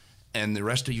outlive and the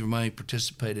rest of your money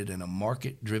participated in a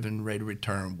market-driven rate of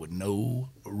return with no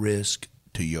risk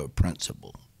to your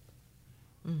principal?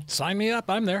 Sign me up.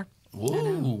 I'm there.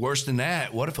 Whoa, worse than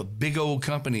that. What if a big old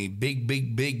company, big,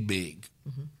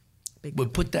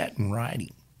 would put that in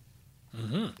writing?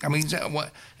 I mean,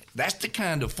 that's the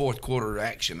kind of fourth quarter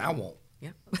action I want.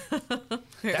 Yeah.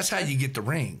 That's how you get the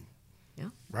ring. Yeah.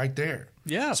 Right there.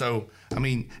 Yeah. So, I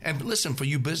mean, and listen, for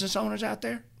you business owners out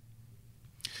there,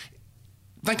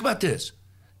 think about this.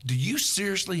 Do you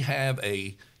seriously have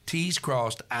a T's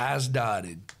crossed, I's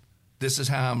dotted, this is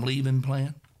how I'm leaving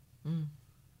plan?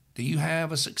 Do you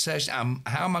have a succession?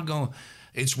 How am I going?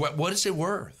 It's what is it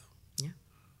worth? Yeah.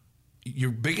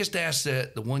 Your biggest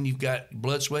asset, the one you've got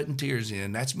blood, sweat, and tears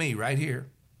in, that's me right here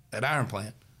at Iron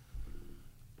Plant.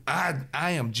 I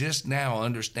am just now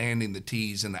understanding the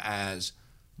T's and the I's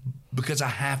because I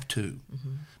have to,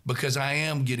 because I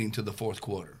am getting to the fourth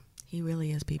quarter. He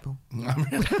really is, people.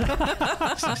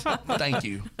 Thank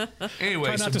you. Anyway,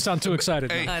 Try not to sound too excited.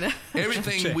 Hey,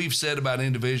 everything we've said about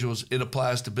individuals, it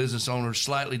applies to business owners,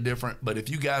 slightly different. But if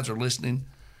you guys are listening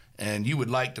and you would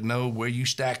like to know where you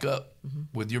stack up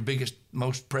with your biggest,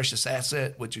 most precious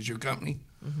asset, which is your company,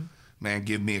 man,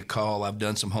 give me a call. I've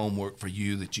done some homework for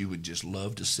you that you would just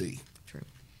love to see. True.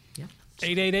 Yeah.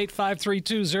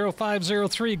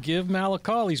 888-532-0503. Give Mal a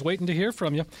call. He's waiting to hear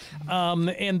from you.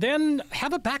 And then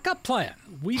have a backup plan.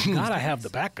 We've got to have the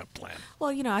backup plan.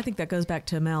 Well, you know, I think that goes back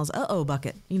to Mal's uh-oh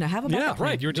bucket. You know, have a backup plan.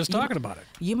 Yeah, right. You were just talking about it.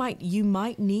 You might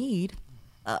need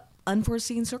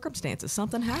unforeseen circumstances.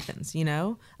 Something happens, you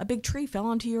know. A big tree fell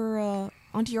onto your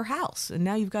house, and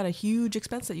now you've got a huge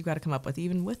expense that you've got to come up with,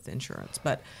 even with insurance.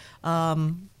 But,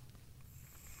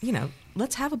 you know,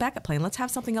 let's have a backup plan. Let's have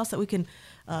something else that we can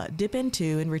dip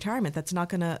into in retirement that's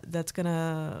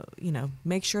gonna you know,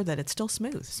 make sure that it's still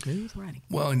smooth riding.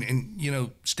 Well, and you know,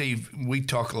 Steve, we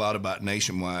talk a lot about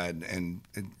Nationwide, and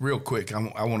real quick,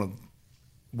 I want to,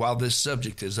 while this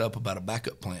subject is up about a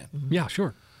backup plan. Yeah,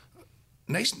 sure.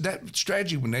 That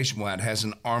strategy with Nationwide has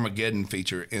an Armageddon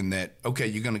feature in that, okay,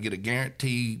 you're going to get a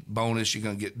guarantee bonus, you're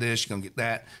going to get this, you're going to get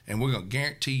that, and we're going to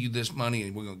guarantee you this money,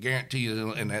 and we're going to guarantee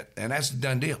you, and that's a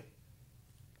done deal.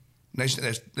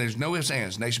 There's no ifs,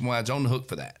 ands. Nationwide's on the hook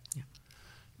for that. Yeah.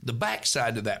 The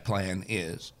backside of that plan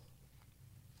is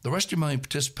the rest of your money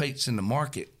participates in the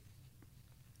market.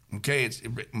 Okay, it's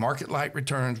market-like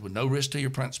returns with no risk to your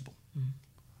principal.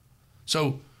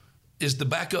 So is the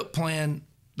backup plan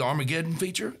the Armageddon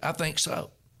feature? I think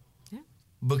so. Yeah.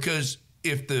 Because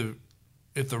if the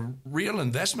real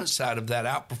investment side of that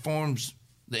outperforms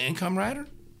the income rider,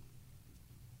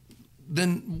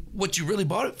 then what you really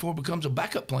bought it for becomes a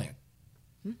backup plan.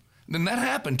 Then that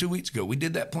happened 2 weeks ago. We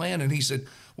did that plan, and he said,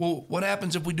 well, what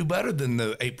happens if we do better than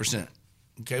the 8%?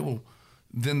 Okay, well,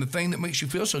 then the thing that makes you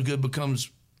feel so good becomes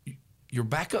your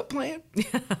backup plan?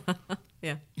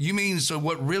 Yeah. You mean, so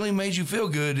what really made you feel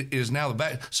good is now the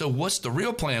back. So what's the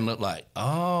real plan look like?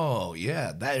 Oh,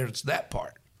 yeah, that's that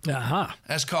part. Uh-huh.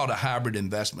 That's called a hybrid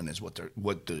investment is what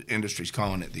the industry's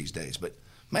calling it these days. But,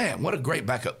 man, what a great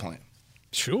backup plan.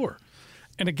 Sure.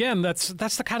 And again, that's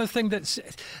the kind of thing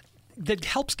that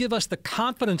helps give us the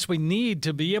confidence we need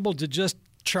to be able to just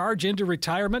charge into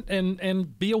retirement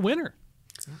and be a winner.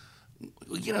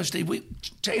 You know, Steve,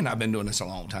 Chae and I have been doing this a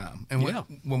long time. And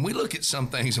when we look at some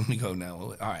things and we go,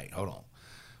 no, all right, hold on.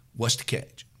 What's the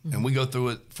catch? Mm-hmm. And we go through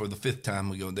it for the fifth time.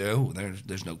 We go,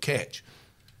 there's no catch.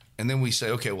 And then we say,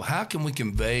 okay, well, how can we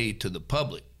convey to the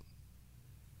public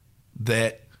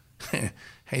that,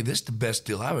 hey, this is the best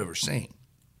deal I've ever seen?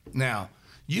 Now,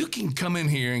 you can come in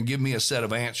here and give me a set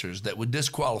of answers that would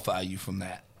disqualify you from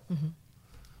that. Mm-hmm.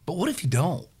 But what if you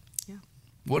don't? Yeah.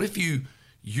 What if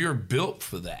you're built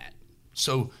for that?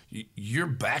 So your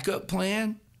backup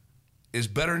plan is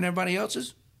better than everybody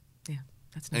else's? Yeah,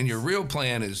 that's nice. And your real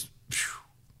plan is,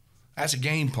 that's a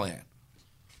game plan.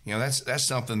 You know, that's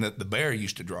something that the Bear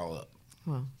used to draw up.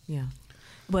 Well, yeah.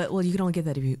 But you can only get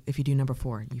that if you do number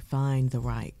 4. You find the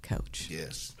right coach.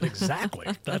 Yes, exactly.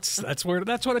 That's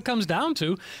what it comes down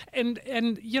to.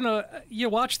 And you know, you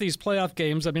watch these playoff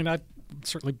games. I mean, I've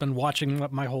certainly been watching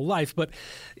my whole life, but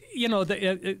you know,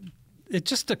 it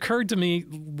just occurred to me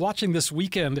watching this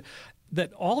weekend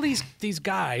that all these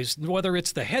guys, whether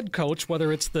it's the head coach,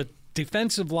 whether it's the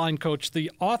defensive line coach, the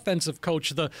offensive coach,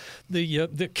 the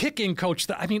kicking coach.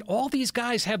 I mean, all these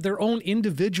guys have their own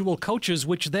individual coaches,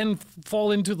 which then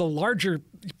fall into the larger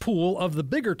pool of the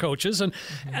bigger coaches. And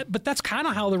but that's kind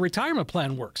of how the retirement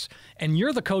plan works. And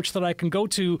you're the coach that I can go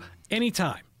to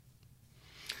anytime.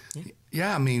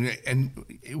 Yeah, I mean, and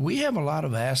we have a lot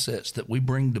of assets that we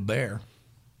bring to bear.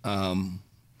 You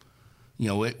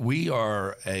know, we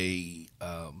are a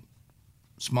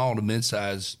small to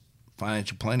mid-size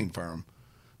financial planning firm,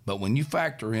 but when you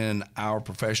factor in our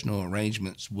professional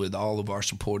arrangements with all of our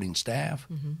supporting staff,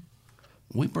 mm-hmm.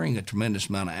 we bring a tremendous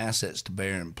amount of assets to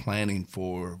bear in planning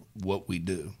for what we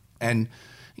do. And,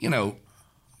 you know,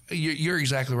 you're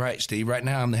exactly right, Steve. Right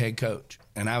now I'm the head coach,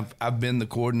 and I've been the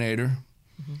coordinator,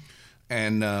 mm-hmm.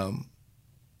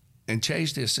 And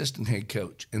Chae's the assistant head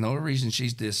coach. And the only reason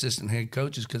she's the assistant head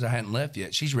coach is because I hadn't left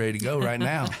yet. She's ready to go right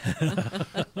now.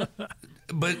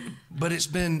 But it's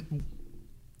been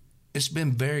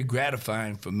very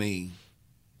gratifying for me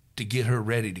to get her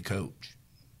ready to coach.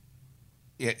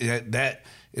 That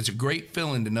it's a great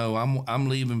feeling to know I'm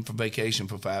leaving for vacation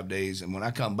for 5 days, and when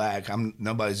I come back,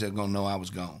 nobody's ever gonna know I was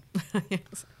gone.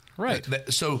 Yes. Right.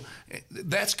 So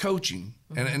that's coaching,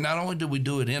 mm-hmm. and not only do we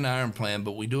do it in Iron Plan,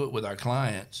 but we do it with our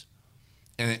clients,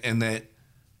 and that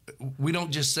we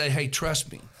don't just say, "Hey,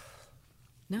 trust me."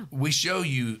 No. We show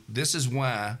you this is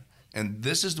why. And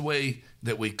this is the way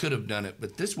that we could have done it,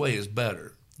 but this way is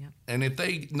better. Yep. And if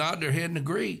they nod their head and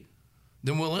agree,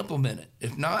 then we'll implement it.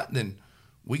 If not, then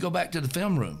we go back to the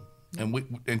film room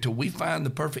until we find the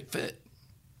perfect fit.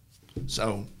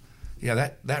 So, yeah,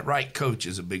 that right coach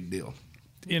is a big deal.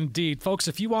 Indeed. Folks,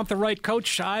 if you want the right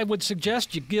coach, I would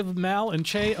suggest you give Mal and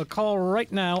Chae a call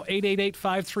right now,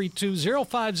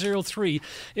 888-532-0503.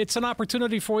 It's an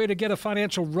opportunity for you to get a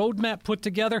financial roadmap put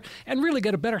together and really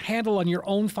get a better handle on your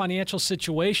own financial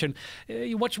situation.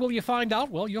 What will you find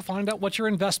out? Well, you'll find out what your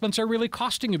investments are really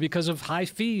costing you because of high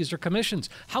fees or commissions.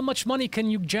 How much money can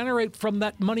you generate from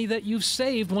that money that you've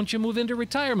saved once you move into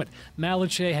retirement? Mal and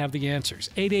Chae have the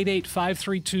answers.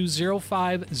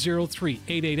 888-532-0503.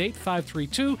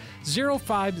 888-532-0503.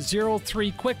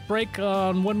 Quick break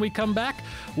when we come back.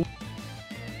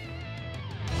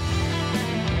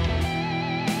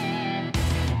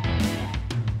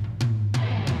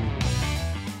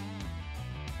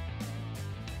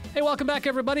 Hey, welcome back,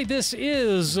 everybody. This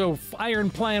is Iron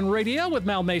Plan Radio with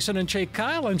Mal Mason and Chae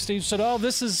Kyle. I'm Steve Siddall.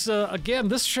 This is, again,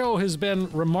 this show has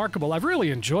been remarkable. I've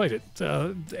really enjoyed it.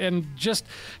 And just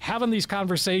having these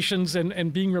conversations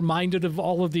and being reminded of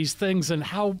all of these things and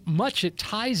how much it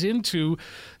ties into,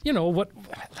 you know, what,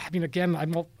 I mean, again,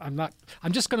 I'm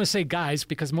just going to say guys,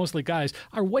 because mostly guys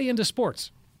are way into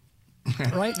sports,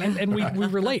 right? And we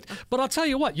relate. But I'll tell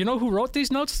you what, you know who wrote these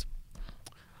notes?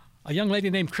 A young lady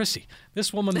named Chrissy.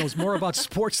 This woman knows more about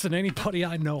sports than anybody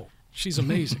I know. She's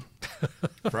amazing.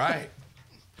 Right.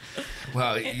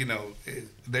 Well, you know,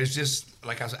 there's just,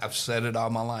 like I've said it all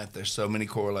my life, there's so many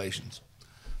correlations.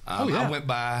 I went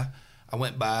by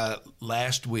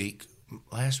last week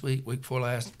before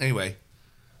last. Anyway,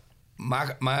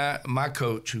 my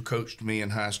coach who coached me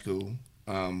in high school,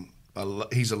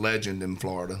 he's a legend in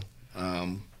Florida.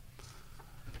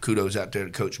 Kudos out there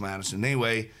to Coach Madison.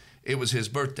 Anyway, it was his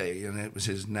birthday, and it was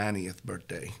his 90th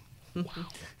birthday. Wow.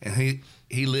 And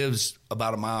he lives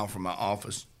about a mile from my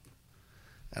office.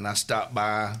 And I stopped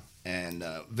by and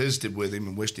visited with him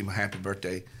and wished him a happy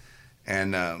birthday.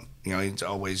 And, he's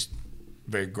always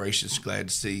very gracious, glad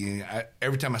to see you.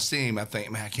 Every time I see him, I think,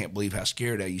 man, I can't believe how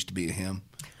scared I used to be of him.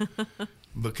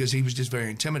 Because he was just very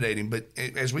intimidating. But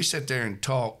as we sat there and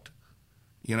talked,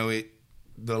 the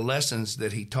lessons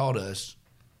that he taught us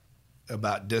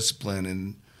about discipline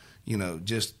and,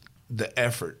 just the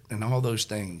effort and all those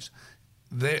things,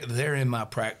 they're in my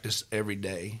practice every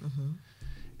day. Mm-hmm.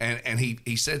 And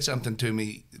he said something to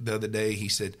me the other day. He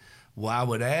said, well, I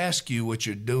would ask you what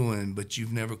you're doing, but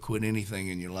you've never quit anything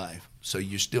in your life. So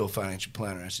you're still a financial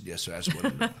planner. I said, yes, sir, that's what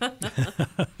I'm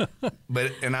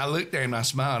doing. And I looked at him and I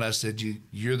smiled. I said,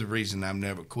 you're the reason I've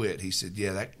never quit. He said,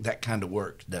 yeah, that kind of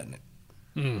works, doesn't it?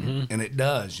 Mm-hmm. And it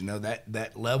does,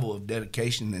 that level of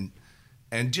dedication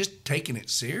and just taking it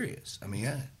serious. I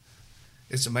mean,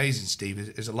 it's amazing,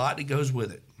 Steve. There's a lot that goes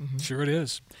with it. Mm-hmm. Sure it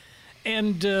is.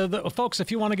 And folks, if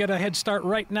you want to get a head start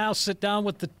right now, sit down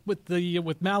with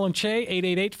Mal and Chae,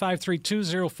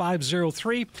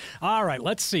 888-532-0503. All right,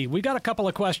 let's see. We got a couple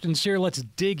of questions here. Let's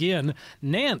dig in.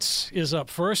 Nance is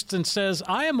up first and says,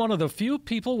 I am one of the few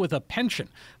people with a pension,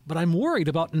 but I'm worried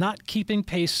about not keeping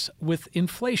pace with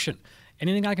inflation.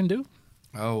 Anything I can do?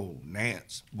 Oh,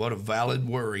 Nance, what a valid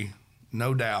worry,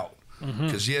 no doubt.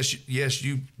 Because yes,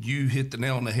 you hit the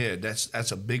nail on the head.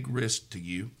 That's a big risk to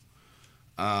you.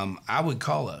 I would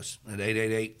call us at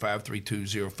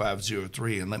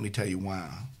 888-532-0503, and let me tell you why.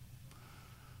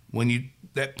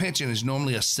 That pension is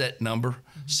normally a set number.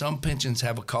 Mm-hmm. Some pensions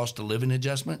have a cost of living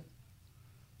adjustment.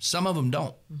 Some of them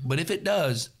don't. Mm-hmm. But if it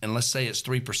does, and let's say it's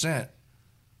 3%,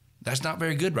 that's not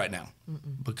very good right now.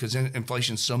 Mm-mm. Because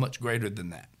inflation is so much greater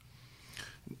than that.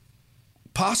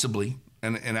 Possibly,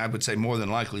 and I would say more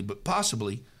than likely, but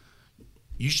possibly,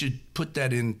 you should put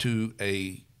that into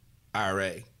a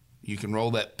IRA. You can roll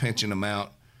that pension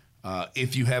amount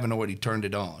if you haven't already turned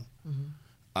it on.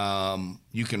 Mm-hmm.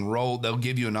 You can roll, they'll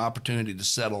give you an opportunity to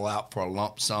settle out for a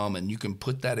lump sum, and you can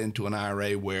put that into an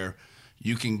IRA where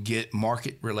you can get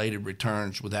market-related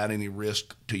returns without any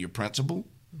risk to your principal.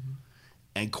 Mm-hmm.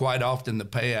 And quite often the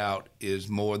payout is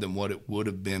more than what it would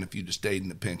have been if you'd have stayed in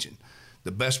the pension.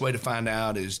 The best way to find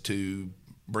out is to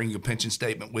bring your pension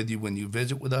statement with you when you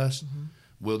visit with us. Mm-hmm.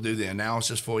 We'll do the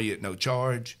analysis for you at no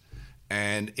charge.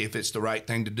 And if it's the right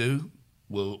thing to do,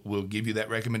 we'll give you that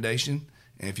recommendation.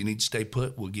 And if you need to stay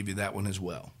put, we'll give you that one as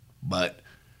well. But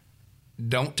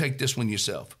don't take this one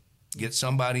yourself. Get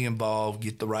somebody involved,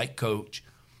 get the right coach,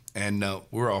 and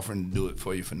we're offering to do it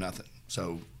for you for nothing.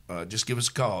 So just give us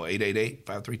a call,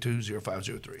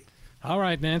 888-532-0503. All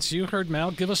right, Nancy, you heard Mal.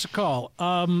 Give us a call.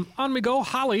 On we go.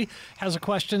 Holly has a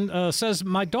question. Says,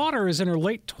 my daughter is in her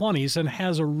late 20s and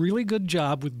has a really good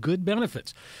job with good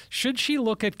benefits. Should she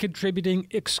look at contributing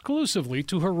exclusively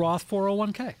to her Roth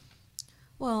 401k?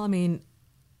 Well, I mean,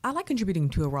 I like contributing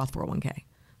to a Roth 401k.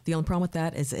 The only problem with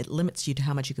that is it limits you to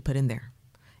how much you could put in there.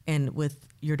 And with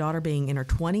your daughter being in her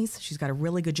 20s, she's got a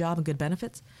really good job and good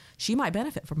benefits. She might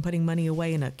benefit from putting money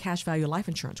away in a cash value life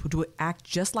insurance, which would act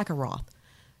just like a Roth.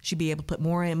 She'd be able to put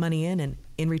more money in, and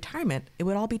in retirement, it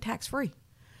would all be tax-free.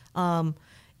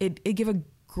 It'd give a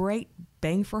great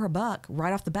bang for her buck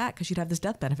right off the bat because she'd have this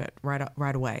death benefit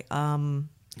right away.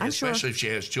 Especially if she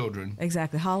has children.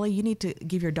 Exactly. Holly, you need to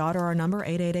give your daughter our number,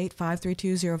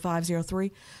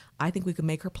 888-532-0503. I think we could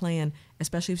make her plan,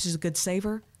 especially if she's a good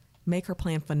saver, make her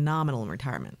plan phenomenal in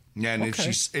retirement. Yeah, and okay.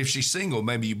 if she's single,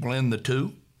 maybe you blend the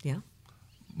two. Yeah.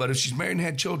 But if she's married and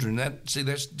had children, that's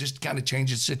just kind of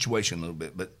changes the situation a little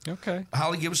bit. But okay,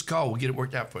 Holly, give us a call. We'll get it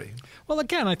worked out for you. Well,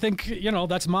 again, I think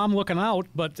that's mom looking out.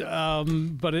 But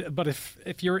if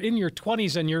you're in your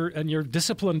 20s and you're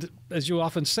disciplined, as you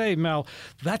often say, Mal,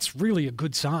 that's really a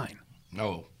good sign.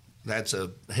 Oh, that's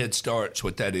a head start. That's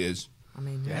what that is. I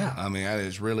mean, yeah. I mean, that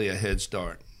is really a head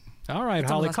start. All right,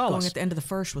 Holly, call us. Going at the end of the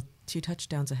first with 2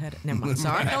 touchdowns ahead. Never mind.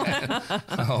 Sorry.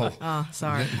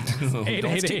 Sorry.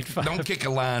 Don't kick a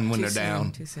line when they're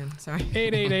down. Too soon. Sorry.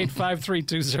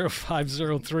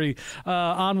 888-532-0503.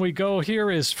 On we go. Here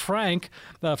is Frank.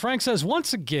 Frank says,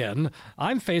 once again,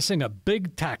 I'm facing a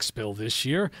big tax bill this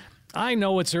year. I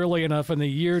know it's early enough in the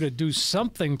year to do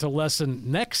something to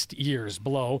lessen next year's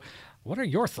blow. What are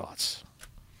your thoughts?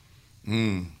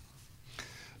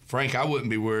 Frank, I wouldn't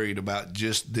be worried about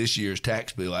just this year's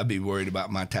tax bill. I'd be worried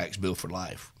about my tax bill for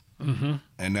life. Mm-hmm.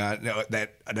 And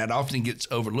that often gets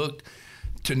overlooked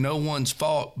to no one's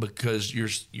fault because you're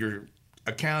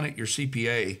accountant, your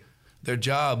CPA, their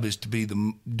job is to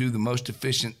do the most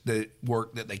efficient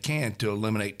work that they can to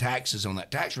eliminate taxes on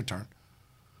that tax return.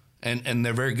 And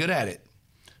they're very good at it.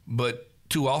 But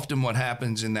too often what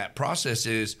happens in that process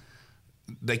is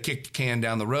they kick the can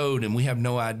down the road, and we have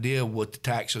no idea what the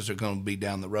taxes are going to be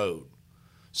down the road.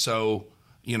 So,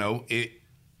 you know,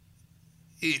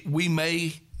 we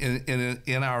may,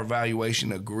 in our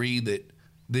evaluation, agree that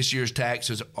this year's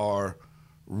taxes are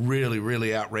really,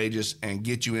 really outrageous and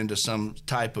get you into some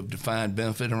type of defined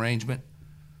benefit arrangement.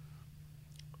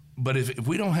 But if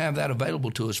we don't have that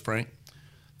available to us, Frank,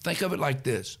 think of it like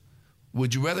this.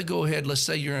 Would you rather go ahead, let's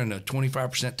say you're in a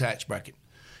 25% tax bracket.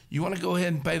 You want to go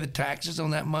ahead and pay the taxes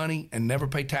on that money and never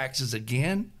pay taxes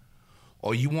again?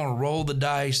 Or you want to roll the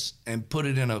dice and put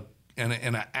it in a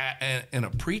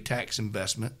pre-tax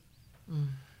investment,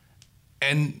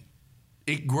 and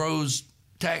it grows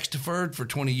tax deferred for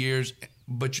 20 years,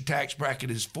 but your tax bracket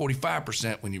is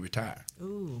 45% when you retire.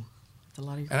 Ooh, that's a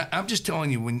lot of. And I'm just telling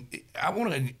you, I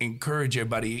want to encourage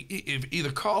everybody, if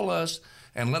either call us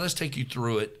and let us take you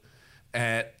through it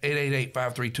at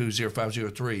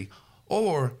 888-532-0503,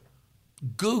 or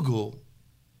Google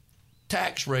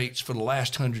tax rates for the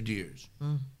last 100 years.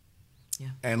 Yeah.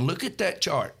 And look at that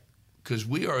chart, because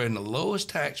we are in the lowest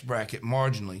tax bracket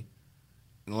marginally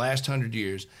in the last 100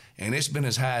 years, and it's been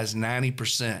as high as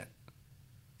 90%.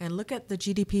 And look at the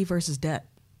GDP versus debt.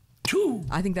 Whew.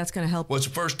 I think that's going to help. Well, it's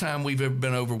the first time we've ever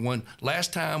been over one.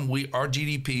 Last time our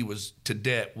GDP was to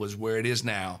debt was where it is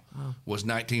now, was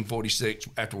 1946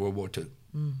 after World War II.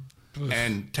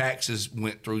 And taxes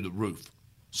went through the roof.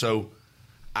 So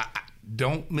I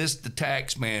don't miss the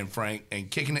tax man, Frank,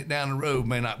 and kicking it down the road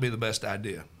may not be the best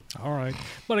idea. All right.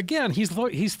 But again,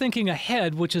 he's thinking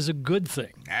ahead, which is a good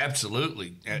thing.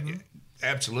 Absolutely.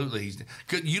 Absolutely.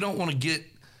 You don't want to get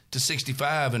to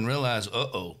 65 and realize,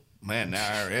 man, now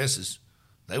IRS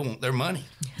they want their monay.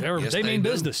 They mean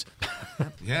business.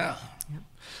 Yeah.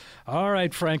 All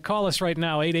right, Frank, call us right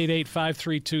now,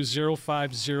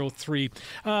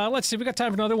 888-532-0503. Let's see, we got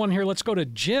time for another one here. Let's go to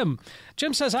Jim.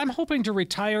 Jim says, I'm hoping to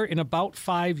retire in about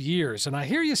 5 years, and I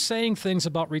hear you saying things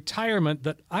about retirement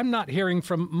that I'm not hearing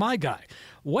from my guy.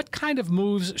 What kind of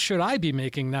moves should I be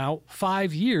making now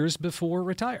 5 years before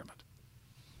retirement?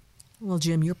 Well,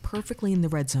 Jim, you're perfectly in the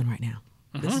red zone right now.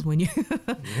 This is when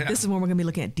this is when we're going to be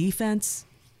looking at defense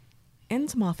and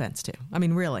some offense too. I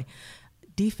mean, really,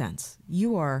 defense.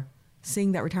 You are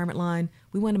seeing that retirement line.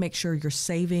 We want to make sure you're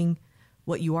saving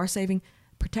what you are saving.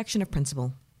 Protection of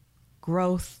principal,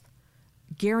 growth,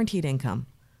 guaranteed income.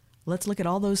 Let's look at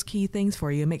all those key things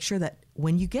for you and make sure that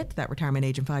when you get to that retirement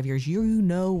age in 5 years, you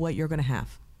know what you're going to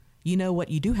have. You know what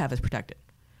you do have is protected.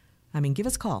 I mean, give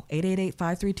us a call,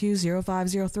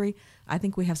 888-532-0503. I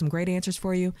think we have some great answers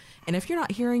for you. And if you're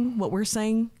not hearing what we're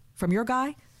saying from your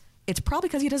guy, it's probably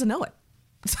because he doesn't know it.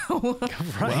 So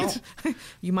right.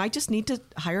 You might just need to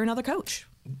hire another coach.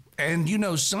 And, you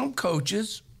know, some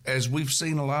coaches, as we've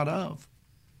seen a lot of,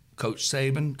 Coach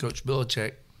Saban, Coach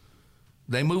Belichick,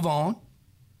 they move on.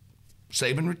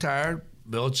 Saban retired.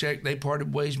 Belichick, they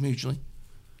parted ways mutually.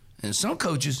 And some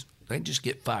coaches, they just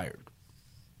get fired.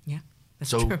 Yeah.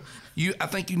 That's So true. I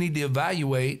think you need to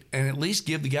evaluate and at least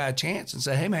give the guy a chance and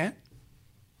say, hey, man,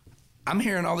 I'm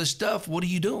hearing all this stuff. What are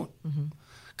you doing?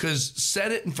 Because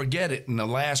set it and forget it in the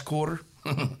last quarter,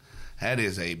 that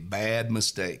is a bad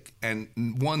mistake and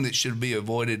one that should be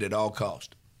avoided at all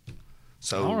cost.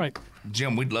 So, all right,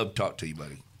 Jim, we'd love to talk to you,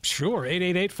 buddy. Sure,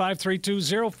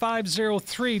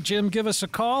 888-532-0503. Jim, give us a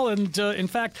call. And, in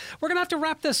fact, we're going to have to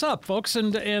wrap this up, folks,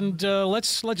 and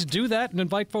let's do that and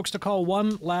invite folks to call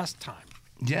one last time.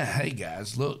 Yeah, hey,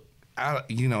 guys, look, I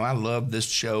love this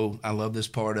show. I love this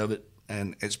part of it,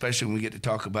 and especially when we get to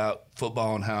talk about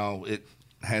football and how it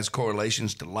has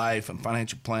correlations to life and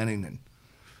financial planning.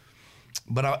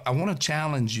 But I want to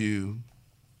challenge you,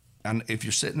 and if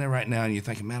you're sitting there right now and you're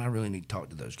thinking, man, I really need to talk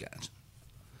to those guys,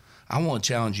 I want to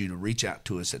challenge you to reach out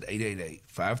to us at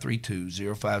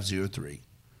 888-532-0503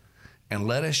 and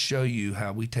let us show you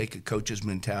how we take a coach's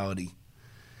mentality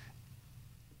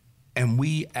and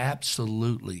we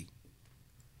absolutely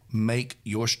make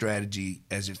your strategy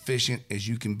as efficient as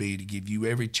you can be to give you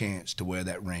every chance to wear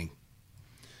that ring.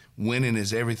 Winning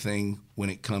is everything when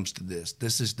it comes to this.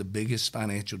 This is the biggest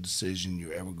financial decision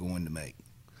you're ever going to make.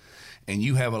 And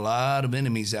you have a lot of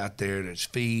enemies out there. There's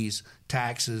fees,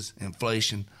 taxes,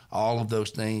 inflation, all of those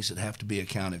things that have to be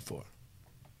accounted for.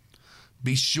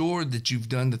 Be sure that you've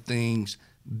done the things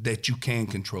that you can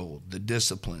control, the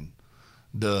discipline,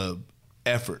 the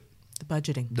effort, The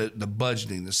budgeting. the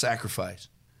budgeting, the sacrifice.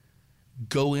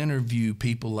 Go interview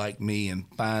people like me and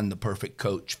find the perfect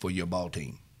coach for your ball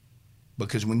team.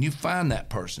 Because when you find that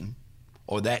person,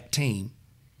 or that team,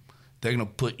 they're going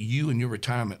to put you and your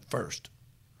retirement first.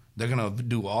 They're going to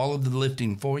do all of the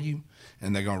lifting for you,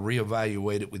 and they're going to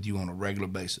reevaluate it with you on a regular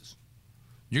basis.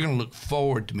 You're going to look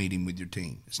forward to meeting with your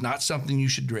team. It's not something you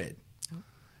should dread.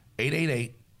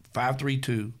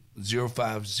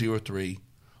 888-532-0503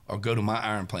 or go to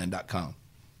myironplan.com.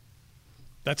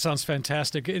 That sounds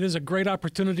fantastic. It is a great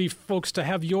opportunity, folks, to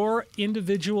have your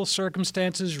individual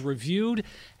circumstances reviewed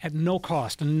at no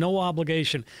cost and no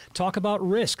obligation. Talk about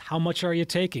risk. How much are you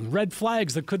taking? Red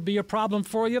flags that could be a problem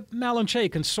for you. Mal and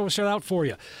Chae can source it out for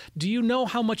you. Do you know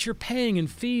how much you're paying in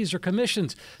fees or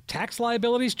commissions? Tax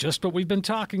liabilities, just what we've been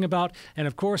talking about. And,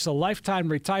 of course, a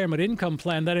lifetime retirement income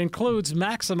plan that includes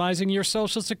maximizing your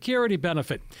Social Security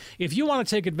benefit. If you want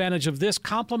to take advantage of this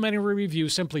complimentary review,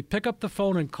 simply pick up the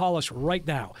phone and call us right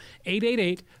now.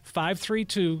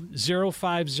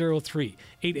 888-532-0503.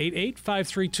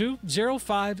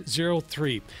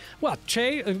 888-532-0503. Well,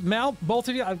 Chae, Mal, both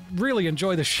of you, I really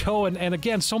enjoy the show. And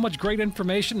again, so much great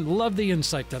information. Love the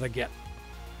insight that I get.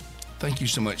 Thank you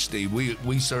so much, Steve.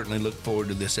 We certainly look forward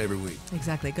to this every week.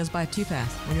 Exactly. It goes by too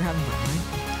fast when you're having fun,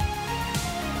 right?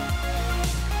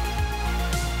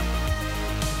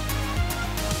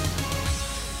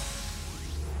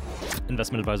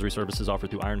 Investment advisory services offered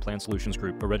through Iron Plan Solutions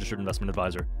Group, a registered investment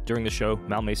advisor. During the show,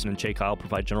 Mal, Mason and Chae Kyle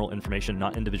provide general information,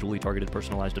 not individually targeted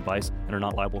personalized advice, and are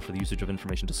not liable for the usage of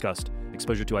information discussed.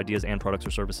 Exposure to ideas and products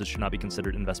or services should not be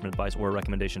considered investment advice or a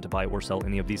recommendation to buy or sell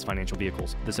any of these financial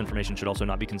vehicles. This information should also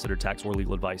not be considered tax or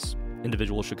legal advice.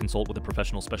 Individuals should consult with a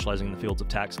professional specializing in the fields of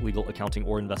tax, legal, accounting,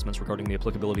 or investments regarding the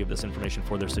applicability of this information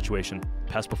for their situation.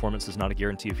 Past performance is not a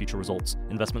guarantee of future results.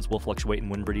 Investments will fluctuate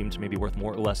and when redeemed may be worth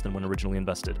more or less than when originally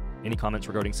invested. Any comments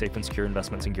regarding safe and secure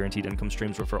investments and guaranteed income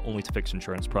streams refer only to fixed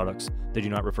insurance products. They do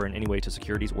not refer in any way to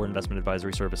securities or investment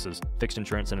advisory services. Fixed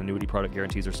insurance and annuity product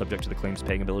guarantees are subject to the claims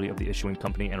paying ability of the issuing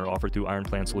company and are offered through Iron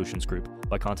Plan Solutions Group.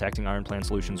 By contacting Iron Plan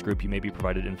Solutions Group, you may be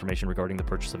provided information regarding the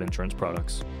purchase of insurance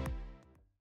products.